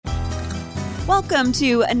Welcome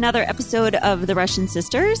to another episode of The Russian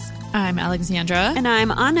Sisters. I'm Alexandra. And I'm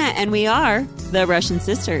Anna, and we are The Russian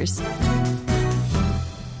Sisters.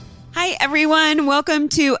 Hi, everyone. Welcome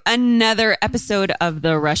to another episode of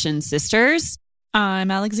The Russian Sisters. I'm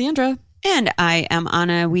Alexandra. And I am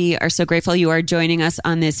Anna. We are so grateful you are joining us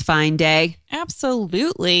on this fine day.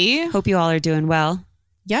 Absolutely. Hope you all are doing well.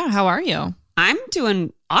 Yeah, how are you? I'm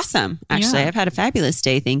doing awesome, actually. Yeah. I've had a fabulous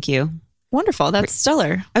day, thank you. Wonderful. That's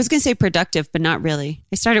stellar. I was going to say productive, but not really.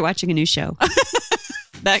 I started watching a new show.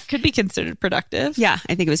 That could be considered productive. Yeah,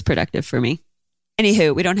 I think it was productive for me.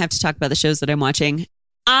 Anywho, we don't have to talk about the shows that I'm watching.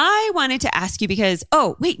 I wanted to ask you because,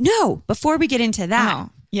 before we get into that. Oh,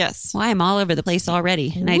 yes. Well, I'm all over the place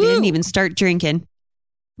already, and I didn't even start drinking.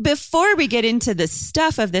 Before we get into the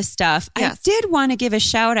stuff of this stuff, yes. I did want to give a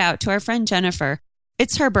shout out to our friend Jennifer.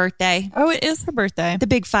 It's her birthday. Oh, it is her birthday. The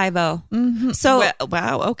big 50. Mm-hmm. So,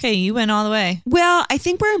 wow. Okay, you went all the way. Well, I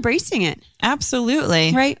think we're embracing it.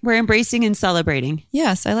 Absolutely. Right? We're embracing and celebrating.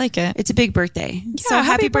 Yes, I like it. It's a big birthday. Yeah, so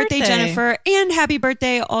happy birthday, Jennifer. And happy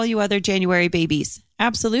birthday, all you other January babies.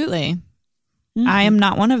 Absolutely. Mm-hmm. I am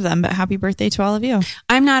not one of them, but happy birthday to all of you.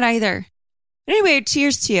 I'm not either. Anyway,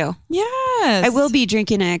 cheers to you. Yes. I will be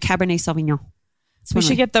drinking a Cabernet Sauvignon. We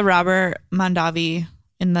should get the Robert Mondavi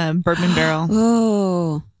in the bourbon barrel.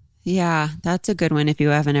 Oh, yeah. That's a good one if you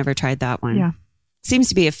haven't ever tried that one. Yeah. Seems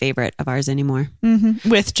to be a favorite of ours anymore. Mm-hmm.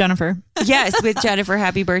 With Jennifer. Yes, with Jennifer.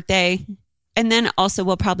 Happy birthday. And then also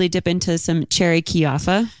we'll probably dip into some cherry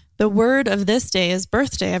Chiaffa. The word of this day is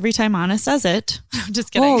birthday every time Anna says it. I'm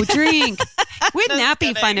just kidding. Oh, drink. Wouldn't that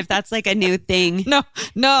be fun if that's like a new thing?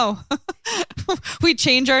 No. We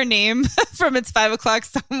change our name from It's 5 o'clock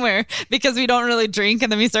somewhere because we don't really drink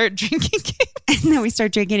and then we start drinking games. And then we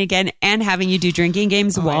start drinking again and having you do drinking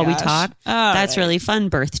games while we talk. That's really fun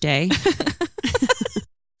birthday.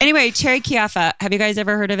 Anyway, cherry Chiaffa. Have you guys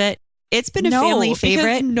ever heard of it? It's been a family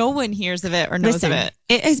favorite. No one hears of it or knows of it.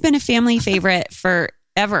 It has been a family favorite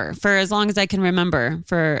forever, for as long as I can remember,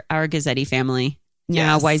 for our Gazzetti family.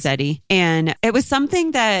 Yeah, Wisetti. And it was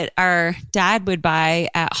something that our dad would buy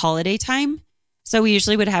at holiday time. So we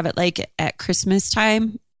usually would have it like at Christmas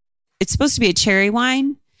time. It's supposed to be a cherry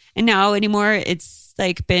wine. And now anymore, it's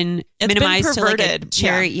like been minimized to like a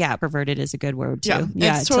cherry. Yeah, perverted is a good word too.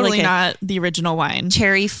 Yeah, it's totally like not the original wine.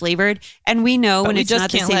 Cherry flavored. And we know when it's not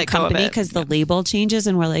the same company because the label changes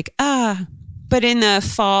and we're like, But in the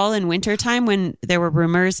fall and winter time when there were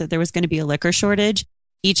rumors that there was going to be a liquor shortage,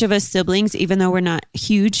 each of us siblings, even though we're not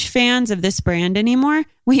huge fans of this brand anymore,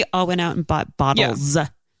 we all went out and bought bottles.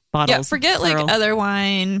 Yeah, forget like other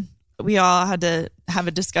wine. We all had to have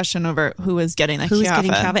a discussion over who was getting the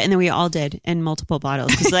Chiaffa. And then we all did in multiple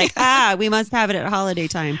bottles. It's like, we must have it at holiday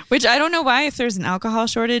time. Which I don't know why, if there's an alcohol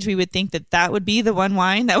shortage, we would think that would be the one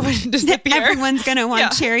wine that would disappear. Everyone's going to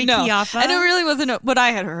want cherry Chiaffa. And it really wasn't what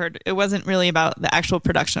I had heard. It wasn't really about the actual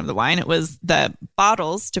production of the wine. It was the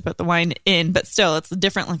bottles to put the wine in. But still, it's a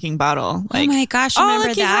different looking bottle. Like, oh my gosh, remember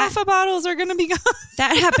all the Chiaffa bottles are going to be gone.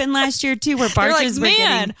 That happened last year too, where barges were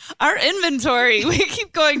getting... our inventory, we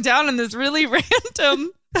keep going down on this really random...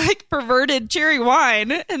 like perverted cherry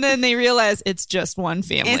wine, and then they realize it's just one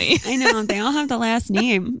family. I know, they all have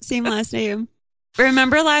the same last name.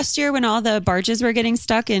 Remember last year when all the barges were getting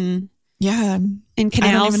stuck in canals?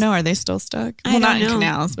 I don't even know. Are they still stuck? Well, not in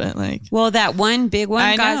canals, but like. Well, that one big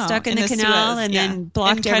one got stuck in the canal Suez, and then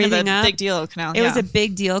blocked everything up. Big deal canal. It was a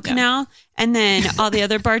big deal canal, and then all the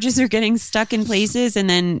other barges are getting stuck in places, and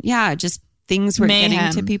then just things were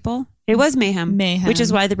getting to people. It was mayhem, which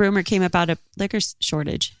is why the rumor came about a liquor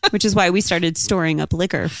shortage, which is why we started storing up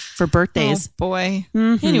liquor for birthdays. Oh, boy.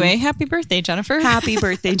 Mm-hmm. Anyway, happy birthday, Jennifer. Happy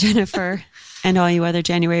birthday, Jennifer. And all you other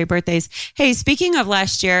January birthdays. Hey, speaking of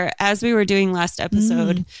last year, as we were doing last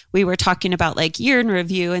episode, we were talking about like year in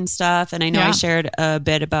review and stuff. And I know I shared a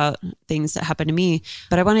bit about things that happened to me,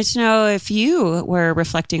 but I wanted to know if you were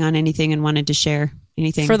reflecting on anything and wanted to share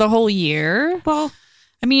anything. For the whole year? Well,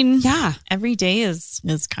 I mean, every day is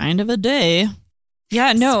kind of a day.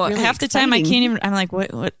 Yeah, no, really half the time I can't even, I'm like,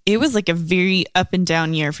 what? It was like a very up and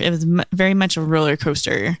down year. It was very much a roller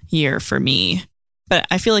coaster year for me. But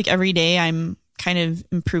I feel like every day I'm kind of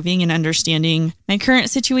improving and understanding my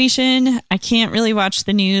current situation. I can't really watch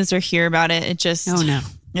the news or hear about it. It just,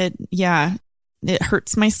 it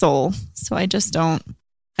hurts my soul. So I just don't.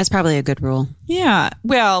 That's probably a good rule. Yeah.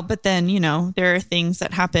 Well, but then, there are things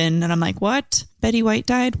that happen and I'm like, what? Betty White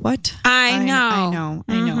died? What? I know.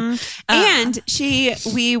 And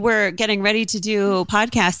we were getting ready to do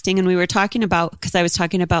podcasting and we were talking about, because I was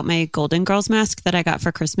talking about my Golden Girls mask that I got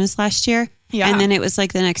for Christmas last year. Yeah. And then it was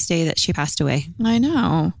like the next day that she passed away. I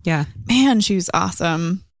know. Yeah. Man, she was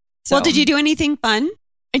awesome. So, well, did you do anything fun?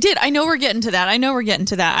 I did. I know we're getting to that.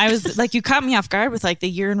 I was like, you caught me off guard with like the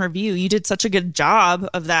year in review. You did such a good job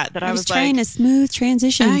of that I was trying like, a smooth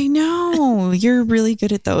transition. I know. You're really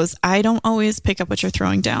good at those. I don't always pick up what you're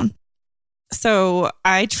throwing down. So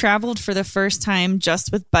I traveled for the first time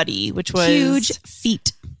just with Buddy, which was huge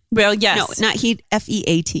feet. Well, yes. No, not heat,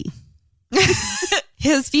 FEAT.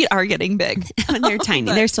 His feet are getting big. They're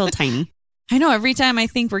tiny. They're still tiny. I know. Every time I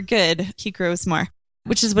think we're good, he grows more,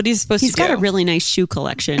 which is what he's supposed to do. He's got a really nice shoe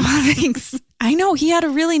collection. Thanks. I know. He had a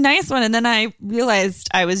really nice one. And then I realized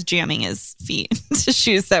I was jamming his feet into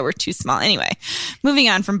shoes that were too small. Anyway, moving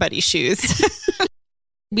on from Buddy's shoes.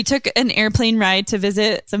 We took an airplane ride to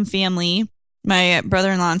visit some family, my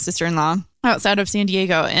brother-in-law and sister-in-law, outside of San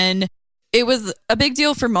Diego. And it was a big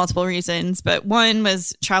deal for multiple reasons. But one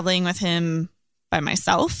was traveling with him by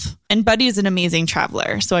myself. And Buddy is an amazing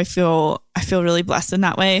traveler. So I feel really blessed in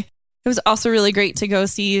that way. It was also really great to go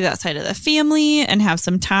see that side of the family and have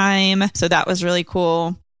some time. So that was really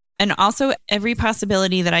cool. And also every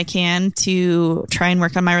possibility that I can to try and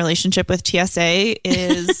work on my relationship with TSA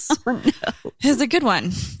is a good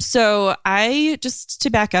one. So I, just to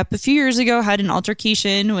back up, a few years ago had an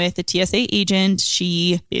altercation with a TSA agent.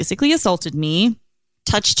 She basically assaulted me.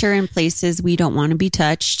 Touched her in places we don't want to be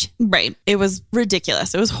touched. Right. It was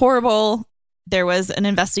ridiculous. It was horrible. There was an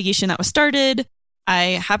investigation that was started.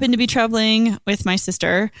 I happened to be traveling with my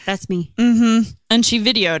sister. That's me. Mm-hmm. And she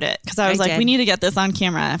videoed it because I was like, did. we need to get this on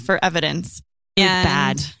camera for evidence. It was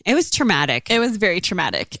bad. It was traumatic. It was very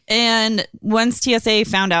traumatic. And once TSA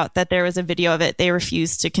found out that there was a video of it, they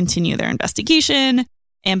refused to continue their investigation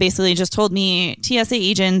and basically just told me TSA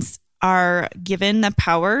agents are given the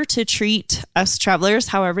power to treat us travelers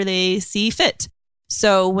however they see fit.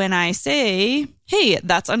 So when I say, hey,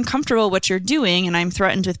 that's uncomfortable what you're doing, and I'm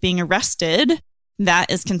threatened with being arrested,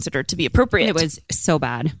 that is considered to be appropriate. It was so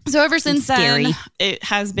bad. So ever since then, it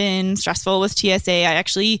has been stressful with TSA. I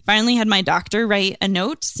actually finally had my doctor write a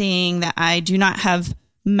note saying that I do not have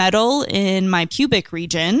metal in my pubic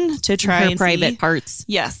region to try and private parts.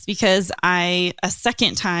 Yes, because I a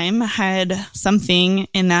second time had something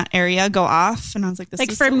in that area go off, and I was like, "This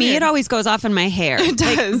like is for so me, weird. it always goes off in my hair. It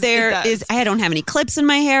does. Like I don't have any clips in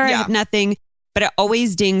my hair. Yeah. I have nothing, but it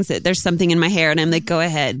always dings that there's something in my hair, and I'm like, go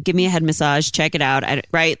ahead, give me a head massage, check it out.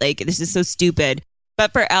 Right? Like this is so stupid.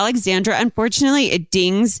 But for Alexandra, unfortunately, it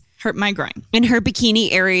dings hurt my groin in her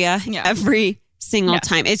bikini area every single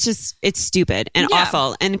time. It's stupid and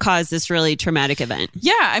awful and caused this really traumatic event.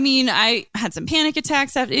 Yeah. I mean, I had some panic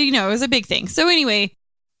attacks after, it was a big thing. So anyway,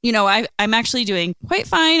 I'm actually doing quite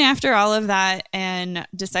fine after all of that and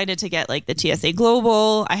decided to get like the TSA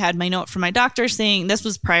Global. I had my note from my doctor saying this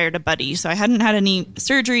was prior to Buddy. So I hadn't had any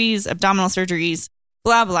surgeries, abdominal surgeries,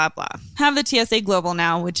 blah, blah, blah. Have the TSA Global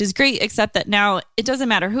now, which is great, except that now it doesn't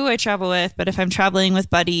matter who I travel with, but if I'm traveling with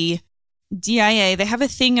Buddy, DIA, they have a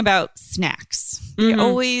thing about snacks. They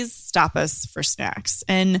always stop us for snacks.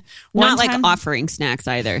 And not like offering snacks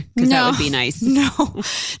either, because that would be nice.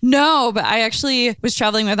 No, but I actually was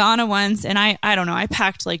traveling with Anna once, and I don't know, I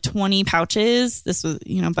packed like 20 pouches. This was,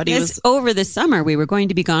 Buddy was over the summer. We were going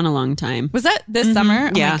to be gone a long time. Was that this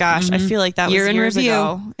summer? Yeah. Oh my gosh. I feel like that was years review.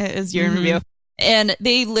 Ago. It is year in review. And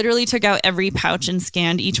they literally took out every pouch and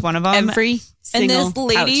scanned each one of them. Every single And this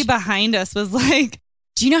lady behind us was like,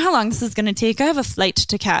 do you know how long this is going to take? I have a flight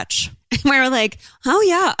to catch. And we were like, oh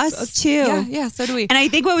yeah, us too. Yeah, so do we. And I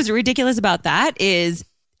think what was ridiculous about that is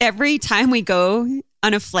every time we go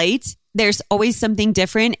on a flight, there's always something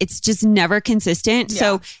different. It's just never consistent. Yeah.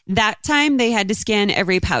 So that time they had to scan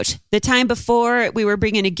every pouch. The time before we were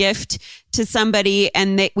bringing a gift to somebody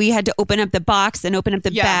and we had to open up the box and open up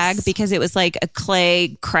the bag because it was like a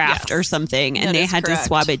clay craft or something and they had to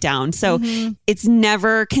swab it down. So it's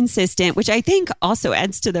never consistent, which I think also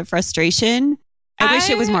adds to the frustration. I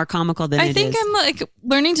wish it was more comical than it is. I think I'm like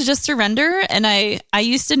learning to just surrender. And I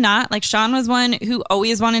used to not. Like Sean was one who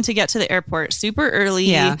always wanted to get to the airport super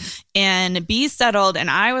early and be settled. And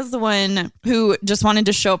I was the one who just wanted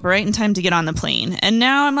to show up right in time to get on the plane. And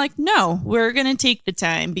now I'm like, no, we're going to take the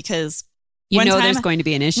time because there's going to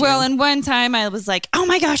be an issue. Well, and one time I was like, oh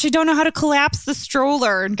my gosh, I don't know how to collapse the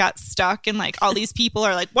stroller and got stuck. And like all these people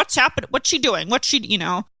are like, what's happening? What's she doing?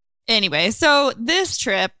 Anyway, so this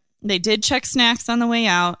trip, they did check snacks on the way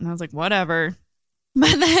out, and I was like, whatever.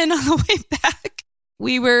 But then on the way back,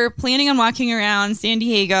 we were planning on walking around San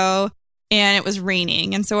Diego, and it was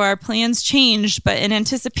raining. And so our plans changed. But in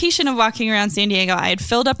anticipation of walking around San Diego, I had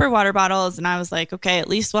filled up our water bottles, and I was like, okay, at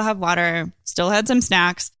least we'll have water. Still had some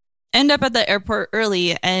snacks. End up at the airport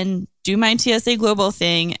early and do my TSA Global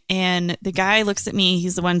thing. And the guy looks at me.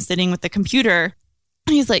 He's the one sitting with the computer.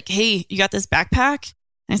 And he's like, hey, you got this backpack?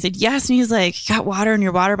 And I said, yes. And he's like, got water in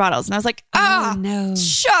your water bottles. And I was like, no,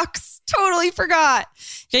 shucks, totally forgot.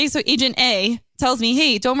 Okay. So Agent A tells me,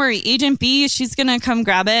 hey, don't worry. Agent B, she's going to come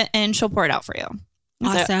grab it and she'll pour it out for you.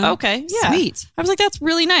 Awesome. Said, okay. Yeah. Sweet. I was like, that's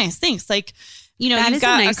really nice. Thanks. Like, you know, you've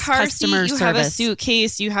got a car seat, you have a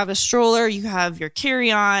suitcase, you have a stroller, you have your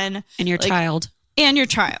carry-on. And your child. And your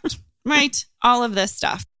child, right? All of this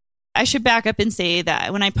stuff. I should back up and say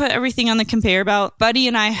that when I put everything on the conveyor belt, Buddy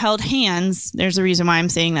and I held hands. There's a reason why I'm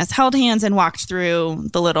saying this. Held hands and walked through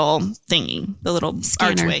the little thingy, the little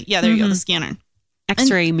scanner. Archway. Yeah, there you go, the scanner.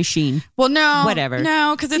 X-ray machine. Well, no. Whatever.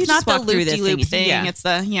 No, because it's not the loop-de-loop thing. Yeah. It's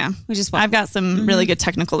the, We just I've got some really good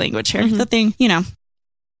technical language here. The thing, you know.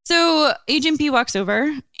 So Agent B walks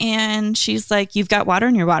over and she's like, you've got water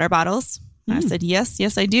in your water bottles. I said,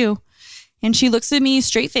 yes, I do. And she looks at me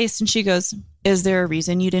straight faced and she goes, is there a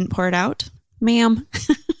reason you didn't pour it out? Ma'am.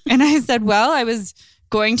 And I said, well, I was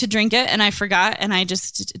going to drink it and I forgot and I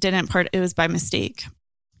just didn't pour it. It was by mistake.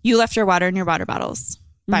 You left your water in your water bottles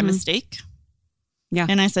by mistake? Yeah.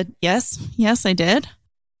 And I said, yes, I did.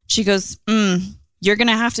 She goes, you're going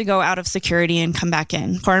to have to go out of security and come back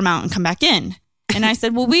in, pour them out and come back in. And I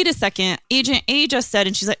said, well, wait a second. Agent A just said,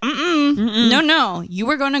 and she's like, no, you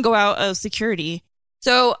were going to go out of security.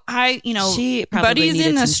 So she Buddy's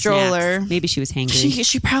in the stroller. Snacks. Maybe she was hangry.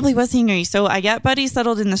 She probably was hangry. So I get Buddy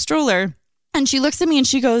settled in the stroller and she looks at me and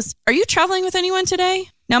she goes, are you traveling with anyone today?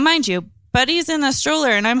 Now, mind you, Buddy's in the stroller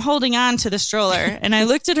and I'm holding on to the stroller. And I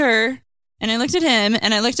looked at her and I looked at him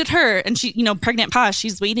and I looked at her and she, pregnant pause,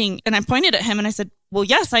 she's waiting. And I pointed at him and I said, well,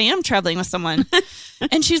 yes, I am traveling with someone.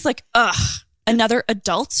 And she's like, ugh. Another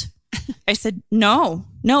adult? I said, no,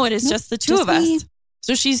 it is just the two of us.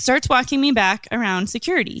 So she starts walking me back around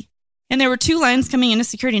security. And there were 2 lines coming into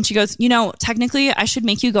security. And she goes, technically I should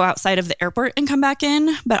make you go outside of the airport and come back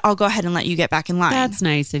in, but I'll go ahead and let you get back in line. That's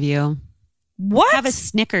nice of you. What? Have a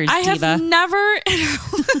Snickers, I diva. have never...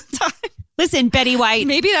 Listen, Betty White.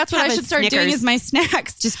 Maybe that's what I should start doing is my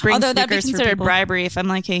snacks. Just bring Although Snickers that'd be considered bribery if I'm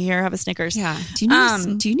like, hey, here, have a Snickers. Yeah. Do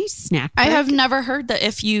you need snack break? I have never heard that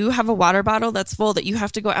if you have a water bottle that's full that you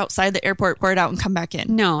have to go outside the airport, pour it out and come back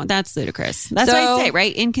in. No, that's ludicrous. That's what I say,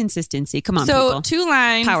 right? Inconsistency. Come on, people. 2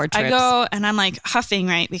 lines. Power trips. I go and I'm like huffing,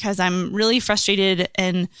 right? Because I'm really frustrated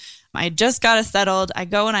and I just got it settled. I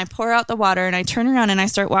go and I pour out the water and I turn around and I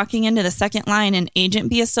start walking into the second line and Agent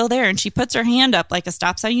B is still there. And she puts her hand up like a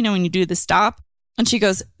stop sign, when you do the stop. And she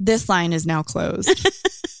goes, this line is now closed.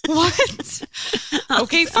 What?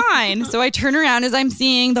 Okay, fine. So I turn around as I'm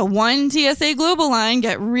seeing the one TSA Global line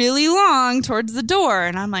get really long towards the door.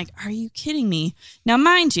 And I'm like, are you kidding me? Now,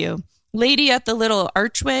 mind you, lady at the little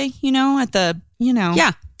archway, at the,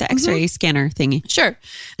 Yeah, the X-ray scanner thingy. Sure.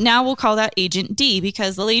 Now we'll call that Agent D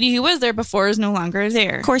because the lady who was there before is no longer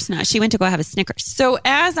there. Of course not. She went to go have a Snickers. So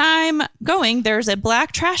as I'm going, there's a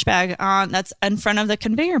black trash bag that's in front of the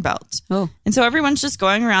conveyor belt. Oh. And so everyone's just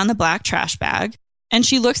going around the black trash bag. And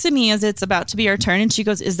she looks at me as it's about to be our turn and she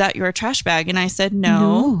goes, is that your trash bag? And I said,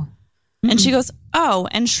 no. And she goes, oh,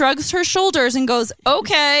 and shrugs her shoulders and goes,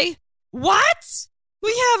 okay, what? We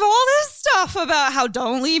have all this stuff about how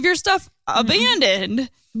don't leave your stuff abandoned.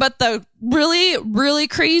 But the really, really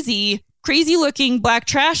crazy looking black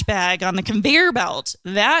trash bag on the conveyor belt,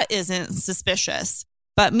 that isn't suspicious.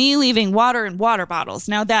 But me leaving water in water bottles,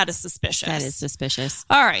 now that is suspicious. That is suspicious.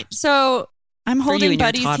 All right. So I'm holding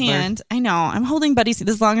Buddy's hand. I know. I'm holding Buddy's.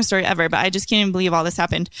 This is the longest story ever, but I just can't even believe all this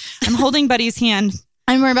happened. I'm holding Buddy's hand.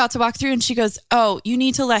 And we're about to walk through and she goes, oh, you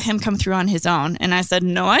need to let him come through on his own. And I said,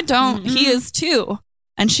 no, I don't. He is too.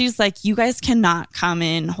 And she's like, you guys cannot come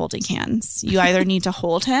in holding hands. You either need to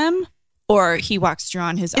hold him or he walks through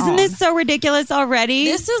on his own. Isn't this so ridiculous already?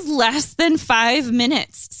 This is less than 5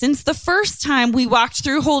 minutes since the first time we walked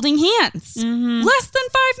through holding hands. Less than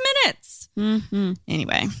 5 minutes.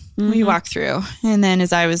 Anyway, we walked through. And then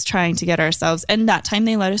as I was trying to get ourselves, and that time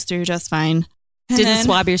they let us through just fine. Didn't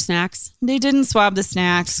swab your snacks? They didn't swab the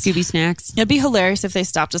snacks. Scooby snacks. It'd be hilarious if they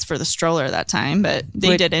stopped us for the stroller that time, but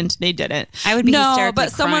they didn't. They didn't. I would be hysterically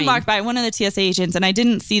but someone crying. walked by, one of the TSA agents, and I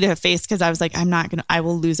didn't see their face because I was like, I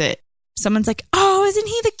will lose it. Someone's like, oh, isn't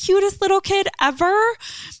he the cutest little kid ever?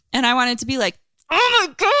 And I wanted to be like, oh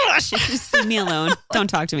my gosh. Just leave me alone. Don't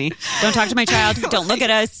talk to me. Don't talk to my child. Don't look at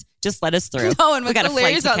us. Just let us through. No, and what's we got a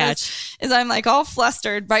flight to catch. This is I'm like all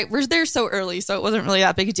flustered, right? We're there so early, so it wasn't really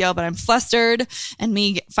that big a deal, but I'm flustered and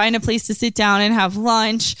we find a place to sit down and have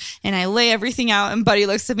lunch and I lay everything out and Buddy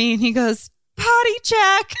looks at me and he goes, potty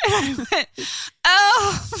check. And I went,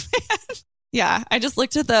 oh, man. Yeah, I just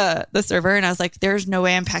looked at the server and I was like, there's no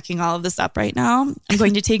way I'm packing all of this up right now. I'm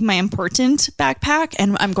going to take my important backpack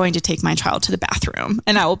and I'm going to take my child to the bathroom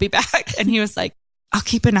and I will be back. And he was like, I'll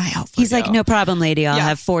keep an eye out for He's you. like, no problem, lady. I'll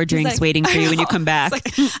have 4 drinks waiting for you when you come back.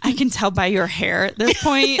 Like, I can tell by your hair at this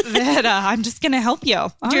point that I'm just going to help you.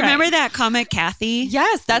 Do you remember that comic, Kathy?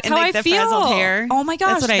 Yes, that's how I the feel. Frazzled hair. Oh my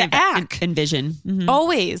gosh, that's what I envision. Mm-hmm.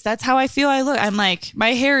 Always. That's how I feel. I look. I'm like,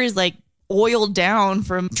 my hair is like oiled down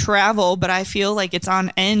from travel, but I feel like it's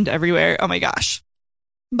on end everywhere. Oh my gosh.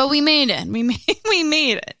 But we made it. We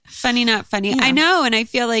made it. Funny, not funny. Yeah. I know. And I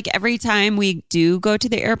feel like every time we do go to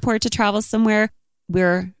the airport to travel somewhere,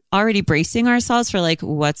 we're already bracing ourselves for like,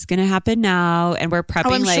 what's going to happen now? And we're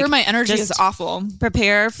prepping. I'm sure my energy is awful.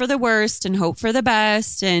 Prepare for the worst and hope for the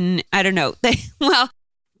best. And I don't know.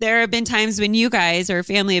 There have been times when you guys or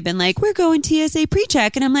family have been like, we're going TSA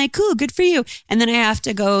pre-check. And I'm like, cool, good for you. And then I have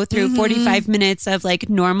to go through 45 minutes of like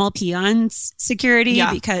normal peons security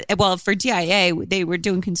because, well, for DIA, they were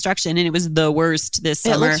doing construction and it was the worst this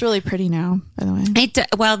summer. It looks really pretty now, by the way.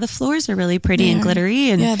 Well, the floors are really pretty and glittery.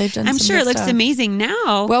 And they've done I'm sure it looks stuff. Amazing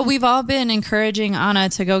now. Well, we've all been encouraging Anna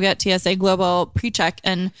to go get TSA Global pre-check.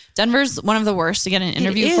 And Denver's one of the worst to get an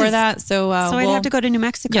interview for that. So I'd have to go to New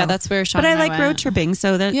Mexico. Yeah, that's where Sean But I and like road tripping.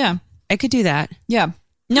 So that I could do that. Yeah.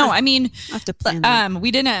 No, I mean, I'll have to plan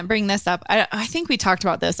we didn't bring this up. I think we talked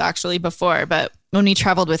about this actually before, but when we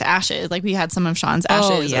traveled with ashes, like we had some of Sean's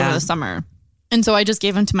ashes over the summer. And so I just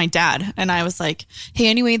gave them to my dad and I was like, hey,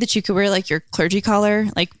 any way that you could wear like your clergy collar,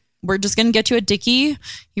 like we're just going to get you a dickie.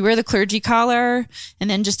 You wear the clergy collar and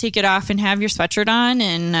then just take it off and have your sweatshirt on.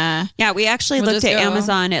 And we actually looked at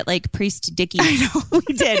Amazon at like priest dickies. I know.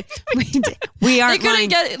 We did. We aren't They couldn't lying.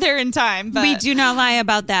 get there in time. But we do not lie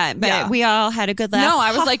about that. But we all had a good laugh. No,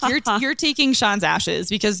 I was like, you're taking Sean's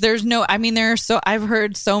ashes because there's no, I mean, I've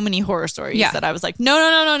heard so many horror stories that I was like,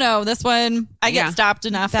 no. This one, I get stopped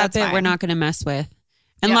enough. That's it. Fine. We're not going to mess with.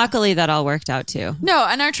 And luckily that all worked out too. No,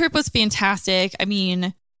 and our trip was fantastic. I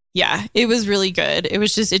mean, yeah, it was really good. It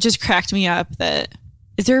just cracked me up that,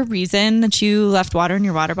 is there a reason that you left water in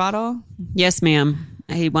your water bottle? Yes, ma'am.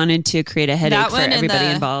 I wanted to create a headache for everybody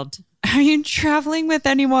involved. Are you traveling with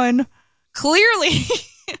anyone? Clearly.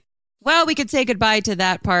 Well, we could say goodbye to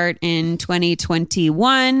that part in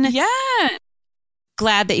 2021. Yeah.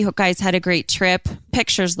 Glad that you guys had a great trip.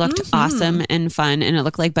 Pictures looked awesome and fun, and it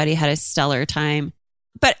looked like Buddy had a stellar time.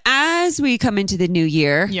 But as we come into the new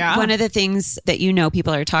year, one of the things that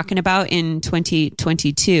people are talking about in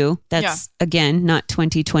 2022, that's again, not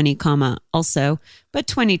 2020, also, but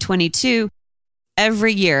 2022,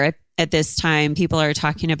 every year at this time, people are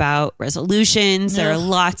talking about resolutions. There are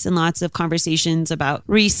lots and lots of conversations about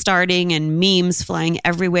restarting and memes flying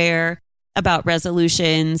everywhere about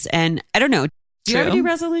resolutions. And I don't know, do you ever do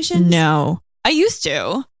resolutions? No, I used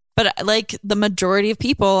to. But like the majority of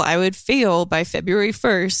people, I would fail by February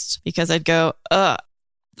 1st because I'd go, ugh.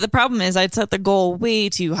 The problem is I'd set the goal way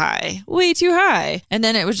too high. And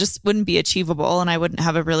then it wouldn't be achievable and I wouldn't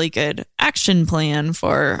have a really good action plan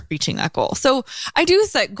for reaching that goal. So I do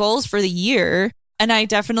set goals for the year. And I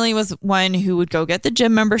definitely was one who would go get the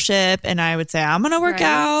gym membership and I would say, I'm going to work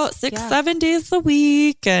out 6-7 days a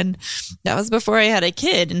week. And that was before I had a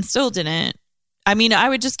kid and still didn't. I mean, I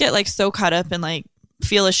would just get like so caught up in like,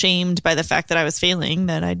 feel ashamed by the fact that I was failing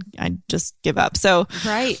that I'd just give up. So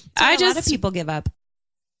a lot of people give up.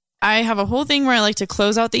 I have a whole thing where I like to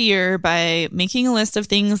close out the year by making a list of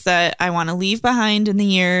things that I want to leave behind in the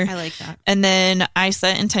year. I like that. And then I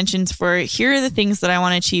set intentions for here are the things that I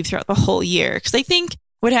want to achieve throughout the whole year. Because I think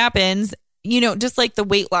what happens, just like the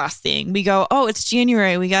weight loss thing, we go, oh, it's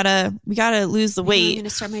January. We gotta lose the weight. I'm gonna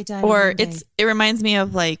start my diet. Or it reminds me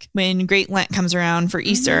of like when Great Lent comes around for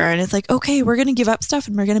Easter and it's like, okay, we're gonna give up stuff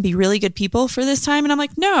and we're gonna be really good people for this time. And I'm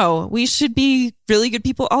like, no, we should be really good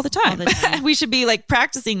people all the time. We should be like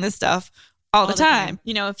practicing this stuff all the time.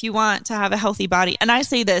 If you want to have a healthy body. And I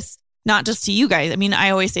say this not just to you guys. I mean, I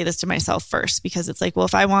always say this to myself first because it's like, well,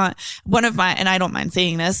 if I want and I don't mind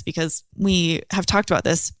saying this because we have talked about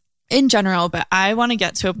this in general, but I want to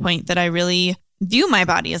get to a point that I really view my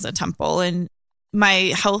body as a temple and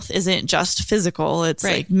my health isn't just physical. It's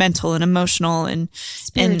like mental and emotional and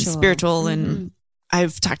spiritual. And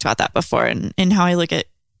I've talked about that before and how I look at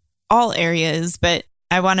all areas, but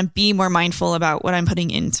I want to be more mindful about what I'm putting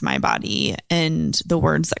into my body and the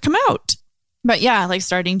words that come out. But yeah, like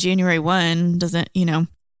starting January 1 doesn't,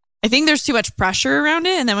 I think there's too much pressure around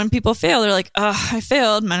it. And then when people fail, they're like, oh, I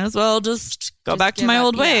failed. Might as well just go back to my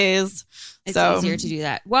old ways. It's easier to do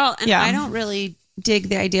that. Well, and I don't really dig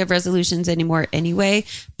the idea of resolutions anymore anyway,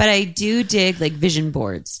 but I do dig like vision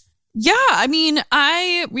boards. Yeah. I mean,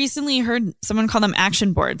 I recently heard someone call them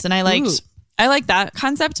action boards and I like that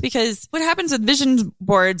concept because what happens with vision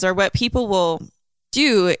boards or what people will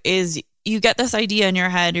do is you get this idea in your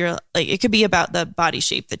head. You're like, it could be about the body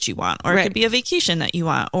shape that you want, or it could be a vacation that you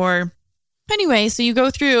want, or anyway. So you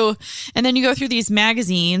go through these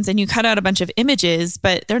magazines and you cut out a bunch of images,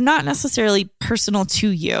 but they're not necessarily personal to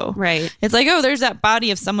you. Right. It's like, oh, there's that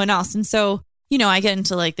body of someone else. And so, I get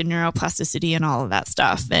into like the neuroplasticity and all of that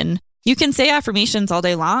stuff. And you can say affirmations all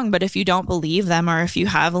day long, but if you don't believe them, or if you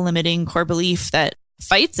have a limiting core belief that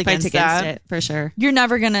fights against that, it, for sure, you're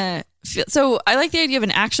never going to feel. So I like the idea of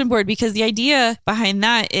an action board, because the idea behind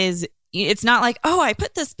that is it's not like, oh, I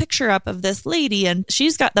put this picture up of this lady and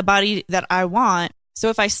she's got the body that I want. So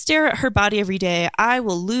if I stare at her body every day, I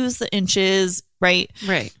will lose the inches. Right.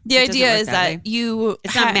 Right. The idea is that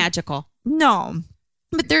it's not magical. No.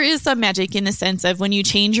 But there is some magic in the sense of when you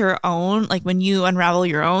change your own, like when you unravel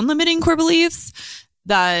your own limiting core beliefs,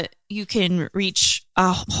 that you can reach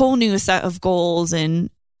a whole new set of goals. And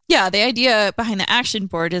yeah, the idea behind the action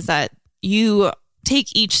board is that you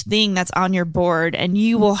take each thing that's on your board and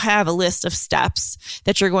you will have a list of steps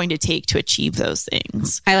that you're going to take to achieve those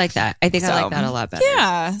things. I like that. I think I like that a lot better.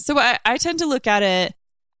 Yeah. So I tend to look at it,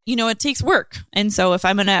 it takes work. And so if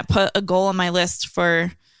I'm going to put a goal on my list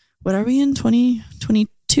for, what are we in,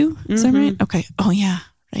 2022? Is that right? Okay. Oh, yeah.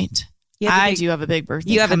 Right. I do have a big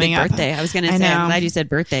birthday. You have a big up. birthday. I was going to say, I'm glad you said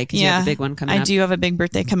birthday, because you have a big one coming up. I do have a big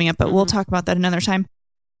birthday coming up, but we'll talk about that another time.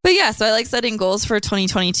 But yeah, so I like setting goals for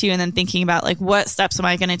 2022 and then thinking about like, what steps am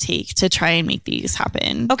I going to take to try and make these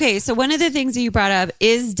happen? Okay. So one of the things that you brought up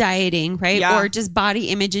is dieting, right? Yeah. Or just body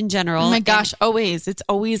image in general. Oh my gosh. Always. It's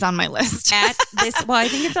always on my list. I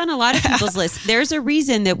think it's on a lot of people's list. There's a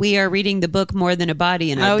reason that we are reading the book More Than a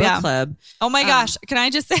Body in our book club. Oh my gosh. Can I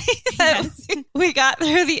just say that we got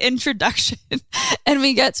through the introduction and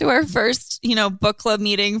we get to our first, book club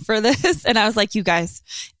meeting for this. And I was like, you guys,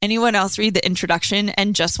 anyone else read the introduction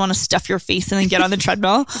and just want to stuff your face and then get on the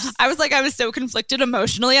treadmill? I was so conflicted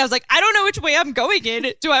emotionally. I was like, I don't know which way I'm going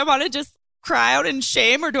in. Do I want to just cry out in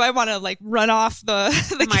shame, or do I want to like run off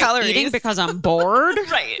the calories? Eating because I'm bored?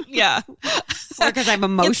 Right. Yeah. Or because I'm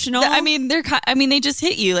emotional? They just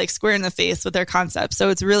hit you like square in the face with their concepts. So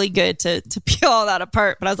it's really good to peel all that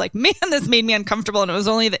apart. But I was like, man, this made me uncomfortable. And it was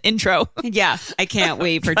only the intro. Yeah. I can't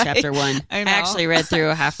wait for chapter 1. I actually read through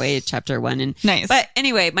halfway chapter 1. And nice. But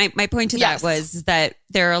anyway, my point to that was that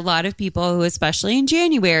there are a lot of people who, especially in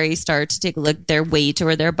January, start to take a look at their weight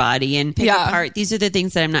or their body and pick apart. These are the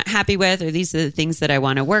things that I'm not happy with, or these are the things that I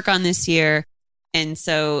want to work on this year. And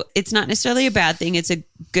so it's not necessarily a bad thing. It's a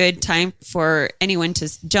good time for anyone to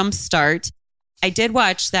jumpstart. I did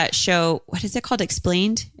watch that show. What is it called?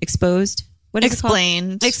 Exposed? What is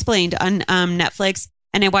Explained. it called? Explained on Netflix.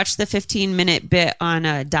 And I watched the 15-minute bit on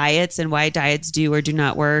diets and why diets do or do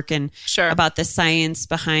not work, and about the science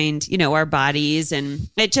behind, our bodies. And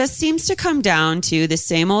it just seems to come down to the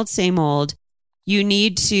same old. You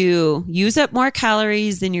need to use up more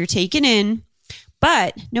calories than you're taking in.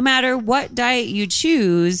 But no matter what diet you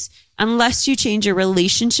choose, unless you change your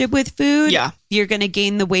relationship with food, you're going to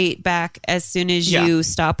gain the weight back as soon as you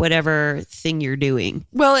stop whatever thing you're doing.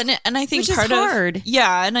 Well, and I think part of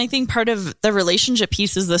and I think part of the relationship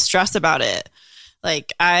piece is the stress about it.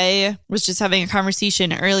 Like, I was just having a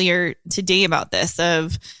conversation earlier today about this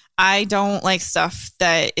of, I don't like stuff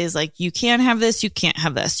that is like, you can have this, you can't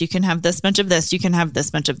have this, you can have this much of this, you can have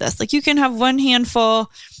this much of this. Like, you can have one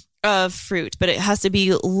handful of fruit, but it has to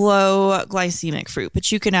be low glycemic fruit.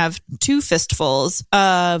 But you can have 2 fistfuls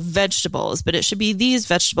of vegetables, but it should be these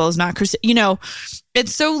vegetables, not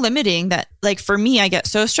it's so limiting that, like, for me, I get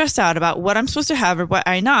so stressed out about what I'm supposed to have or what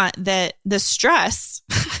I not, that the stress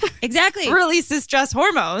exactly releases stress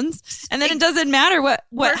hormones. And then it doesn't matter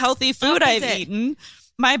what healthy food I've eaten.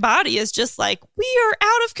 My body is just like, we are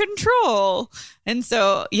out of control. And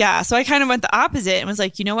so, so I kind of went the opposite and was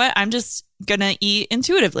like, you know what? I'm just going to eat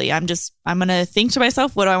intuitively. I'm going to think to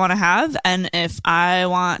myself, what do I want to have? And if I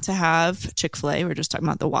want to have Chick-fil-A, we're just talking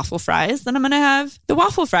about the waffle fries, then I'm going to have the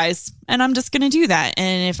waffle fries, and I'm just going to do that.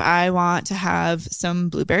 And if I want to have some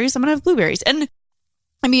blueberries, I'm going to have blueberries. And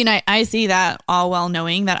I mean, I see that all well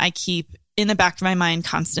knowing that I keep in the back of my mind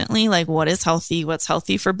constantly, like, what is healthy, what's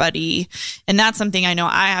healthy for Buddy. And that's something I know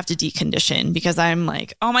I have to decondition, because I'm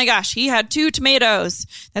like, oh my gosh, he had 2 tomatoes.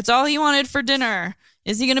 That's all he wanted for dinner.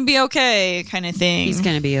 Is he going to be okay? Kind of thing. He's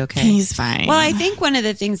going to be okay. He's fine. Well, I think one of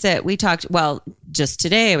the things that we talked, just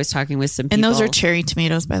today I was talking with some people. And those are cherry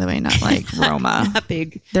tomatoes, by the way, not like Roma. Not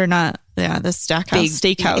big. They're not, the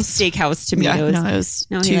steakhouse tomatoes.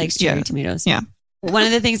 Yeah, he likes cherry tomatoes. Yeah. One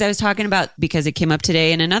of the things I was talking about, because it came up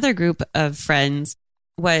today in another group of friends,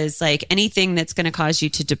 was like, anything that's going to cause you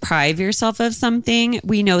to deprive yourself of something,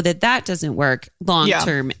 we know that doesn't work long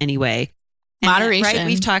term anyway. Moderation. Right?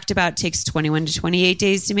 We've talked about it takes 21 to 28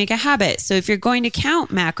 days to make a habit. So if you're going to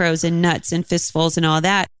count macros and nuts and fistfuls and all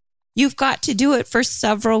that, you've got to do it for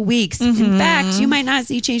several weeks. Mm-hmm. In fact, you might not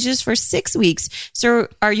see changes for 6 weeks. So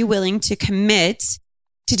are you willing to commit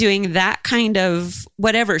to doing that kind of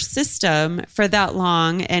whatever system for that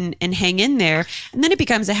long and hang in there? And then it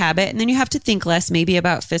becomes a habit. And then you have to think less maybe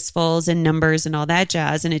about fistfuls and numbers and all that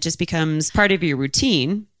jazz. And it just becomes part of your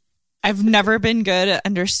routine. I've never been good at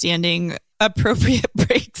understanding appropriate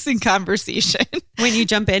breaks in conversation. When you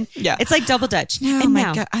jump in. Yeah. It's like double dutch. No, and my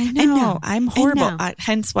now. God, I know. I'm horrible.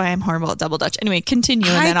 Hence why I'm horrible at double dutch. Anyway, continue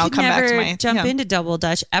and then I'll come back to my... I could never jump into double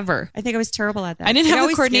dutch ever. I think I was terrible at that. I didn't have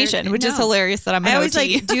the coordination, which is hilarious that I'm an I always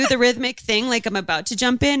OT. like do the rhythmic thing like I'm about to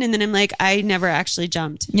jump in and then I'm like, I never actually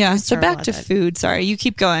jumped. Yeah. So back to food. Sorry, you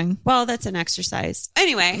keep going. Well, that's an exercise.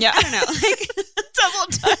 Anyway, yeah. I don't know. Like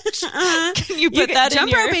double touch. Can you put that in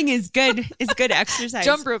jump roping is good exercise.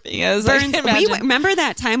 Jump roping is. Remember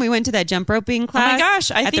that time we went to that jump roping class? Oh my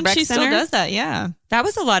gosh, I think she still does that. Yeah. That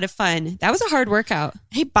was a lot of fun. That was a hard workout.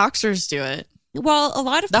 Hey, boxers do it. Well, a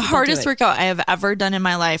lot of the hardest workout I have ever done in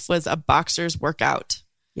my life was a boxer's workout.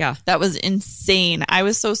 Yeah. That was insane. I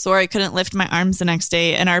was so sore I couldn't lift my arms the next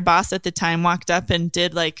day. And our boss at the time walked up and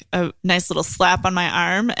did like a nice little slap on my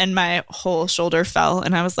arm and my whole shoulder fell.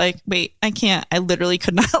 And I was like, wait, I can't. I literally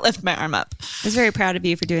could not lift my arm up. I was very proud of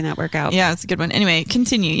you for doing that workout. Yeah, it's a good one. Anyway,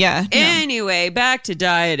 continue. Yeah. Anyway, back to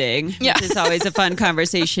dieting. Yeah. Which is always a fun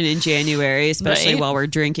conversation in January, especially while we're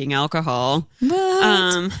drinking alcohol.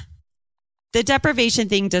 What? The deprivation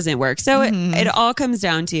thing doesn't work. So it all comes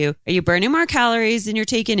down to, are you burning more calories than you're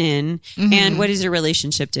taking in? Mm-hmm. And what is your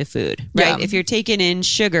relationship to food, right? Yeah. If you're taking in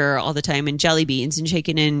sugar all the time and jelly beans and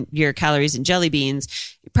taking in your calories and jelly beans,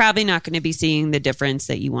 you're probably not going to be seeing the difference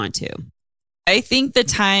that you want to. I think the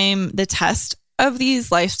test of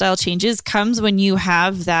these lifestyle changes comes when you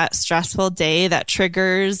have that stressful day that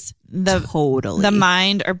triggers the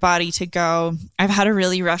mind or body to go, I've had a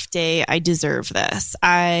really rough day. I deserve this.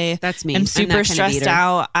 That's me. I'm super stressed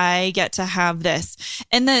out. I get to have this.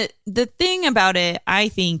 And the thing about it, I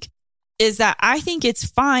think, is that I think it's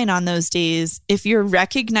fine on those days if you're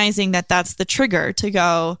recognizing that that's the trigger to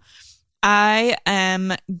go, I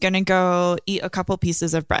am going to go eat a couple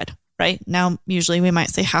pieces of bread. Right now, usually we might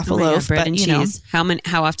say half a loaf, bread but and cheese.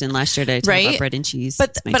 How often last year did I talk about bread and cheese?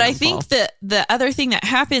 But I think that the other thing that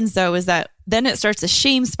happens though is that then it starts a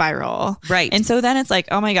shame spiral, right? And so then it's like,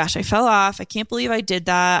 oh my gosh, I fell off. I can't believe I did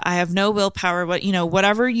that. I have no willpower.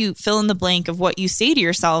 Whatever you fill in the blank of what you say to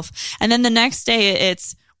yourself, and then the next day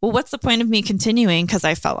it's, well, what's the point of me continuing because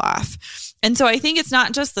I fell off? And so I think it's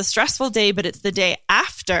not just the stressful day, but it's the day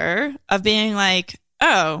after of being like,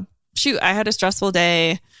 oh shoot, I had a stressful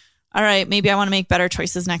day. All right, maybe I want to make better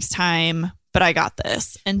choices next time, but I got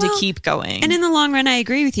this. And to keep going. And in the long run, I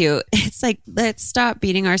agree with you. It's like, let's stop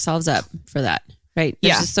beating ourselves up for that, right?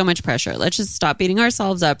 There's just so much pressure. Let's just stop beating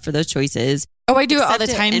ourselves up for those choices. Oh, I do it all the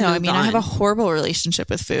time though. I mean, I have a horrible relationship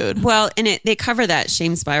with food. Well, and they cover that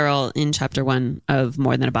shame spiral in chapter 1 of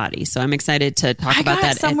More Than a Body. So I'm excited to talk about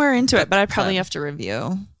that. Somewhere into it, but I probably have to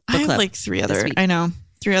review. I have like 3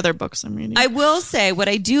 other books I'm reading. I will say what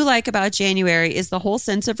I do like about January is the whole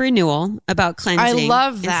sense of renewal, about cleansing. I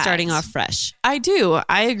love that. And starting off fresh. I do.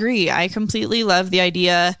 I agree. I completely love the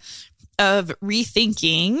idea of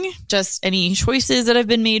rethinking just any choices that have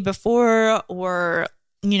been made before, or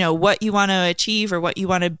what you want to achieve or what you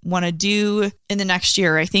want to do in the next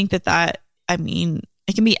year. I think that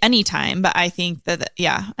it can be any time, but I think that,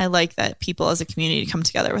 I like that people as a community come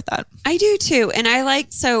together with that. I do too. And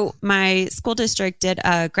so my school district did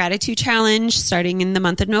a gratitude challenge starting in the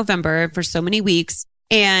month of November for so many weeks.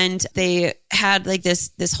 And they had like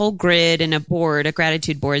this whole grid and a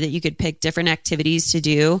gratitude board that you could pick different activities to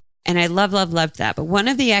do. And I loved that. But one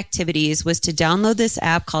of the activities was to download this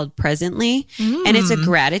app called Presently. And it's a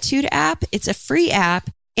gratitude app. It's a free app.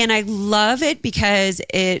 And I love it because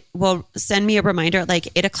it will send me a reminder at like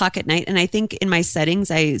 8:00 at night. And I think in my settings,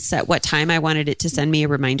 I set what time I wanted it to send me a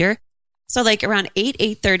reminder. So like around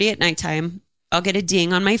 8:30 at nighttime, I'll get a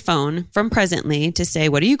ding on my phone from Presently to say,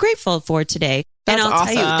 what are you grateful for today? That's and I'll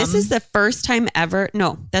awesome. tell you, this is the first time ever.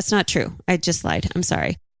 No, that's not true. I just lied. I'm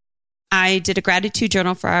sorry. I did a gratitude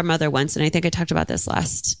journal for our mother once. And I think I talked about this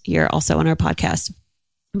last year also on our podcast.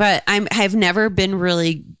 But I've never been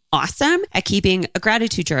really awesome at keeping a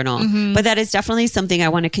gratitude journal. Mm-hmm. But that is definitely something I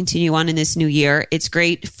want to continue on in this new year. It's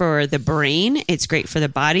great for the brain. It's great for the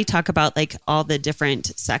body. Talk about like all the different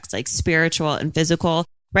sects, like spiritual and physical,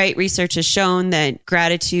 right? Research has shown that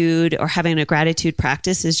gratitude or having a gratitude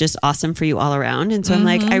practice is just awesome for you all around. And so I'm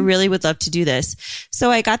like, I really would love to do this.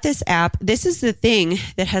 So I got this app. This is the thing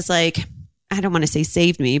that has like, I don't want to say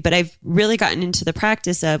saved me, but I've really gotten into the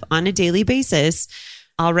practice of on a daily basis,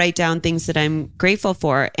 I'll write down things that I'm grateful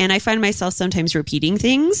for. And I find myself sometimes repeating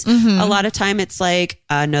things. A lot of time it's like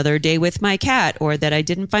another day with my cat, or that I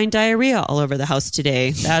didn't find diarrhea all over the house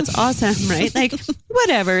today. That's awesome, right? Like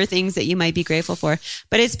whatever things that you might be grateful for.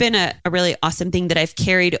 But it's been a really awesome thing that I've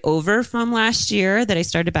carried over from last year that I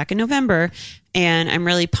started back in November. And I'm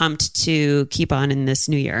really pumped to keep on in this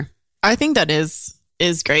new year. I think that is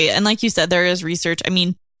great. And like you said, there is research. I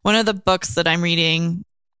mean, one of the books that I'm reading,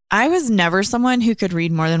 I was never someone who could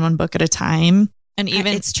read more than one book at a time. And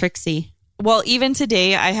even it's Trixie. Well, even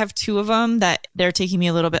today, I have 2 of them that they're taking me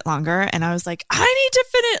a little bit longer. And I was like, I need to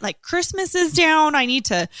finish, like Christmas is down. I need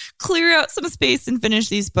to clear out some space and finish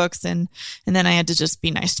these books. And then I had to just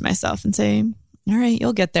be nice to myself and say, all right,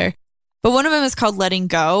 you'll get there. But one of them is called Letting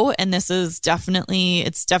Go. And this is definitely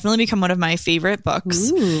become one of my favorite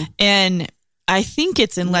books. Ooh. And I think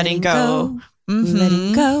it's in Letting Go. Mm-hmm.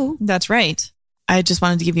 Letting Go. That's right. I just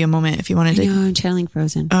wanted to give you a moment if you wanted to. I'm channeling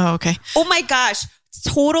Frozen. Oh, okay. Oh my gosh.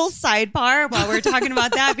 Total sidebar while we're talking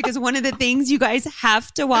about that, because one of the things you guys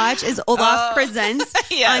have to watch is Olaf Presents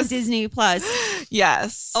on Disney Plus.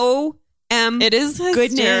 Yes. It is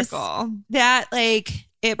hysterical. That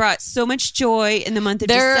it brought so much joy in the month of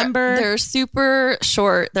December. They're super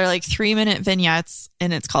short. They're like 3-minute vignettes,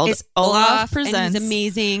 and it's called Olaf Presents. And he's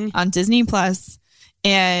amazing on Disney Plus.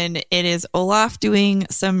 And it is Olaf doing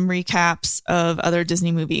some recaps of other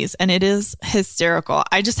Disney movies. And it is hysterical.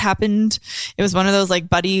 It was one of those like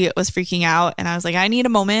Buddy was freaking out. And I was like, I need a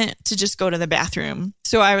moment to just go to the bathroom.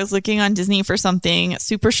 So I was looking on Disney for something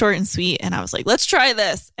super short and sweet. And I was like, let's try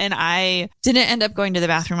this. And I didn't end up going to the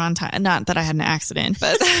bathroom on time. Not that I had an accident,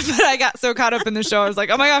 but I got so caught up in the show. I was like,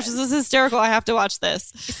 oh my gosh, this is hysterical. I have to watch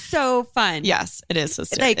this. So fun. Yes, it is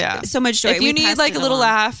hysterical. So much joy. If you need like a little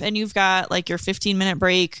laugh and you've got like your 15-minute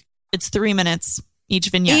break, it's 3 minutes each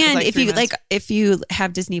vignette. And if you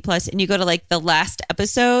have Disney Plus and you go to like the last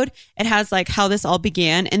episode, it has like how this all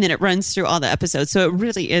began, and then it runs through all the episodes. So it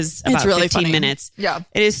really is about 15 minutes. Yeah.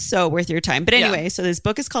 It is so worth your time. But anyway, so this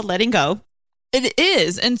book is called Letting Go. It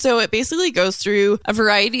is. And so it basically goes through a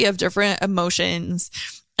variety of different emotions,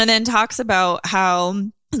 and then talks about how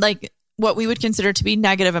like what we would consider to be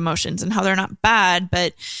negative emotions and how they're not bad,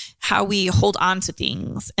 but how we hold on to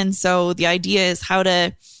things. And so the idea is how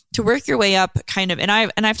to work your way up kind of. And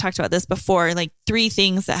I've talked about this before, like 3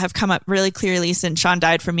 things that have come up really clearly since Sean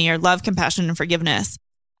died for me are love, compassion, and forgiveness.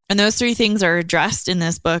 And those 3 things are addressed in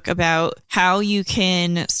this book about how you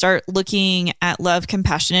can start looking at love,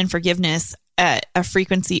 compassion, and forgiveness at a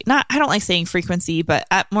frequency, I don't like saying frequency, but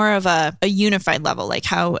at more of a unified level, like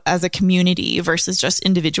how as a community versus just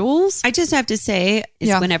individuals. I just have to say,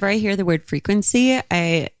 whenever I hear the word frequency,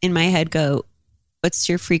 I, in my head go, what's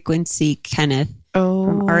your frequency, Kenneth?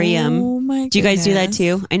 From REM. Oh my goodness. Do you guys do that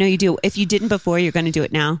too? I know you do. If you didn't before, you're going to do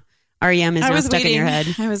it now. REM is now stuck in your head.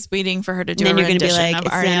 I was waiting for her to do it. And then you're going to be like,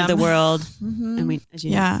 it's REM. the end of the world.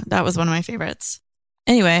 Mm-hmm. That was one of my favorites.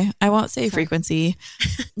 Anyway, I won't say frequency.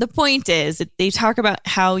 The point is, they talk about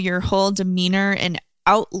how your whole demeanor and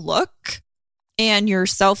outlook and your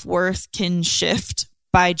self-worth can shift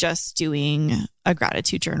by just doing a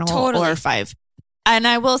gratitude journal or 5. And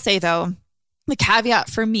I will say though, the caveat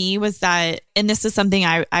for me was that, and this is something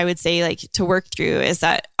I would say like to work through, is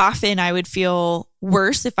that often I would feel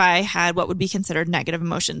worse if I had what would be considered negative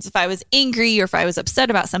emotions. If I was angry or if I was upset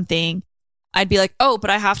about something, I'd be like, oh, but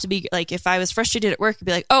I have to be like, if I was frustrated at work, I'd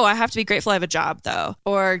be like, oh, I have to be grateful I have a job though.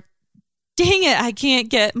 Or dang it, I can't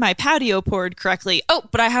get my patio poured correctly. Oh,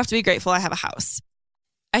 but I have to be grateful I have a house.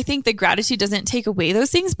 I think the gratitude doesn't take away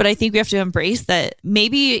those things, but I think we have to embrace that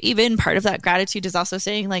maybe even part of that gratitude is also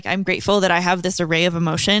saying like, I'm grateful that I have this array of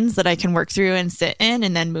emotions that I can work through and sit in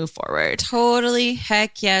and then move forward. Totally.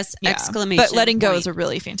 Heck yes. Yeah. Exclamation. But Letting Go is a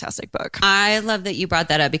really fantastic book. I love that you brought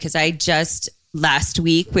that up, because I just last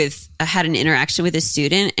week had an interaction with a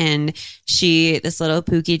student, and this little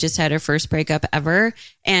Pookie just had her first breakup ever,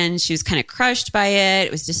 and she was kind of crushed by it.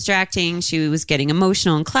 It was distracting. She was getting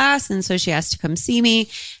emotional in class, and so she asked to come see me.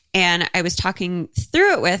 And I was talking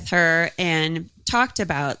through it with her and talked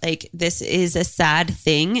about like, this is a sad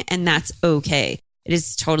thing, and that's okay. It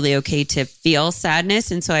is totally okay to feel sadness.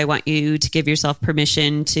 And so I want you to give yourself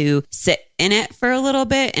permission to sit in it for a little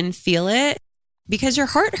bit and feel it, because your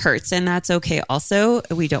heart hurts, and that's okay. Also,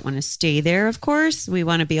 we don't want to stay there, of course. We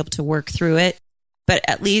want to be able to work through it, but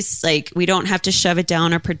at least like we don't have to shove it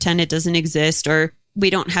down or pretend it doesn't exist or we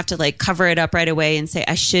don't have to like cover it up right away and say,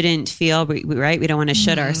 I shouldn't feel, right? We don't want to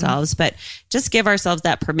should ourselves, but just give ourselves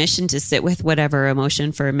that permission to sit with whatever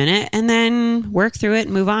emotion for a minute and then work through it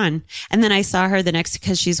and move on. And then I saw her the next,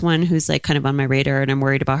 because she's one who's like kind of on my radar and I'm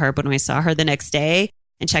worried about her. But when I saw her the next day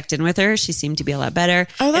and checked in with her, she seemed to be a lot better.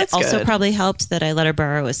 Oh, that's good. It also good. Probably helped that I let her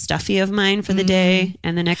borrow a stuffy of mine for the day,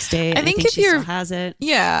 and the next day I think if she still has it.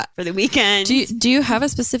 Yeah, for the weekend. Do you have a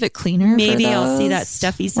specific cleaner? Maybe for those? I'll see that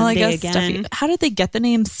stuffy someday again. Stuffy. How did they get the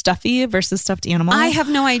name Stuffy versus stuffed animal? I have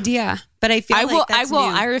no idea, but I feel that's new.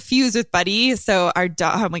 I refuse with Buddy. So our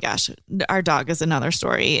dog. Oh my gosh, our dog is another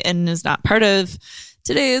story and is not part of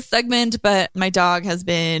today's segment, but my dog has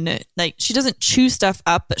been like, she doesn't chew stuff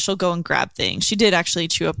up, but she'll go and grab things. She did actually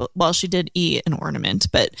chew up, well, she did eat an ornament,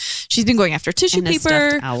 but she's been going after tissue paper.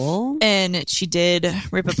 Stuffed owl. And she did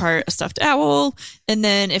rip apart a stuffed owl. And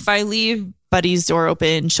then if I leave Buddy's door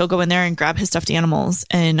open, she'll go in there and grab his stuffed animals,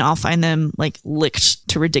 and I'll find them like licked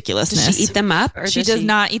to ridiculousness. Does she eat them up? Or she does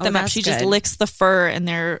not eat them up. She just licks the fur, and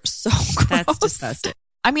they're so gross. That's disgusting.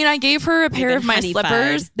 I mean, I gave her a pair of my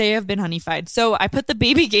slippers. They have been honey-fied. So I put the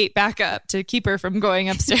baby gate back up to keep her from going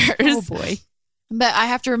upstairs. Oh, boy. But I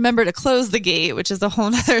have to remember to close the gate, which is a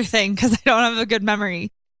whole other thing because I don't have a good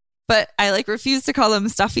memory. But I like refuse to call them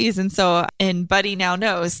stuffies. And Buddy now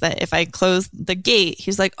knows that if I close the gate,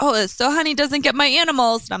 he's like, oh, so Honey doesn't get my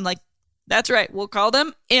animals. And I'm like, that's right. We'll call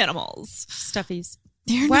them animals. Stuffies.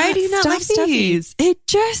 Why do you not like stuffies? It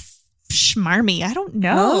just schmarmy. I don't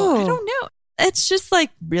know. Oh. I don't know. It's just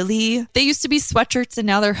like, really? They used to be sweatshirts and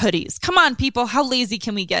now they're hoodies. Come on, people. How lazy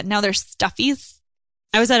can we get? Now they're stuffies.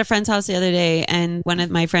 I was at a friend's house the other day and one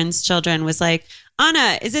of my friend's children was like,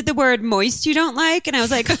 Anna, is it the word moist you don't like? And I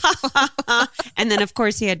was like, ha, ha, ha. And then of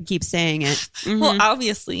course he had to keep saying it. Mm-hmm. Well,